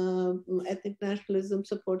ethnic nationalism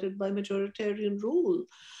supported by majoritarian rule.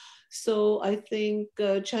 So I think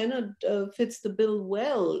China fits the bill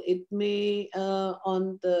well. It may,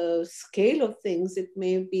 on the scale of things, it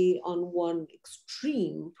may be on one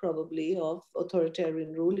extreme probably of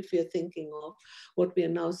authoritarian rule, if you're thinking of what we are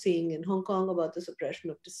now seeing in Hong Kong about the suppression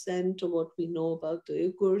of dissent, or what we know about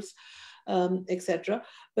the Uyghurs, etc.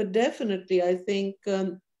 But definitely, I think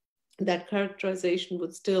that characterization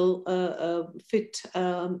would still fit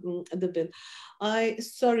the bill. I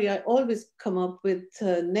always come up with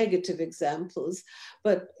negative examples,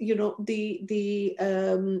 but you know, the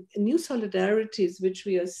new solidarities which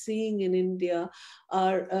we are seeing in India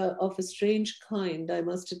are of a strange kind, I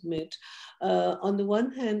must admit. On the one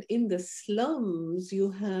hand, in the slums, you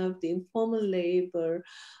have the informal labor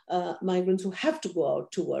migrants who have to go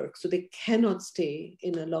out to work, so they cannot stay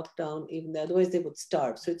in a lockdown even there, otherwise they would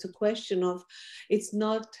starve. So it's a question of, it's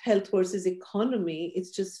not health versus economy, it's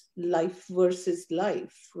just life versus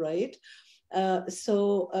life, right?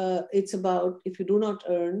 It's about, if you do not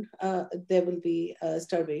earn, there will be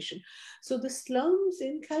starvation. So the slums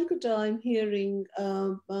in Calcutta, I'm hearing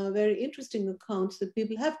very interesting accounts that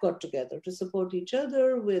people have got together to support each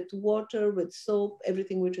other with water, with soap,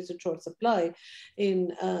 everything which is a short supply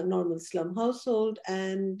in a normal slum household.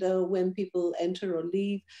 And when people enter or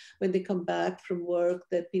leave, when they come back from work,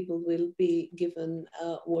 that people will be given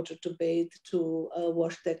water to bathe, to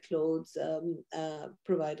wash their clothes,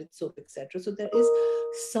 provided soap, etc. So there is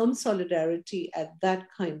some solidarity at that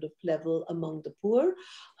kind of level among the poor.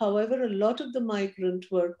 However, a lot of the migrant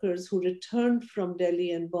workers who returned from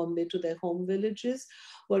Delhi and Bombay to their home villages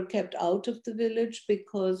were kept out of the village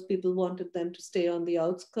because people wanted them to stay on the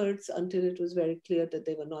outskirts until it was very clear that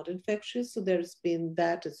they were not infectious. So there's been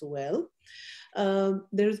that as well.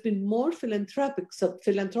 There's been more philanthropic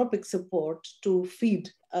support to feed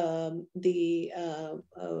the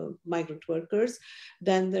migrant workers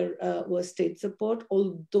than there was state support,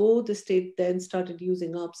 although the state then started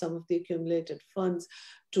using up some of the accumulated funds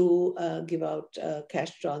to give out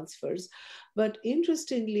cash transfers. But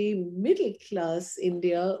interestingly, middle class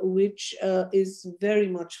India, which is very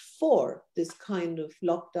much for this kind of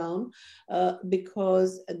lockdown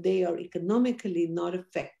because they are economically not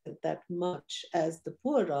affected that much as the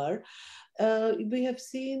poor are, we have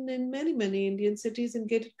seen in many, many Indian cities and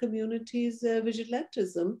gated communities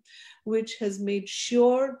vigilantism, which has made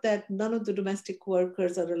sure that none of the domestic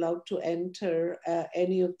workers are allowed to enter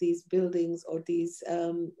any of these buildings or these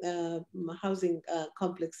housing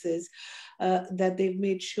complexes, that they've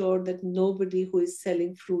made sure that nobody who is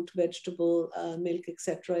selling fruit, vegetable, milk,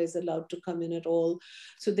 etc. is allowed to come in at all.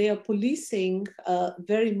 So they are policing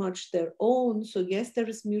very much their own. So yes, there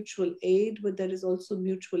is mutual aid, but there is also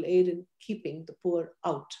mutual aid in keeping the poor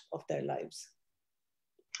out of their lives.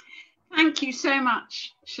 Thank you so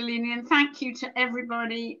much, Shalini, and thank you to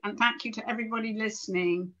everybody, and thank you to everybody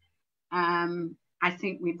listening. I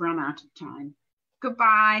think we've run out of time.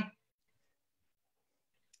 Goodbye.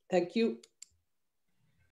 Thank you.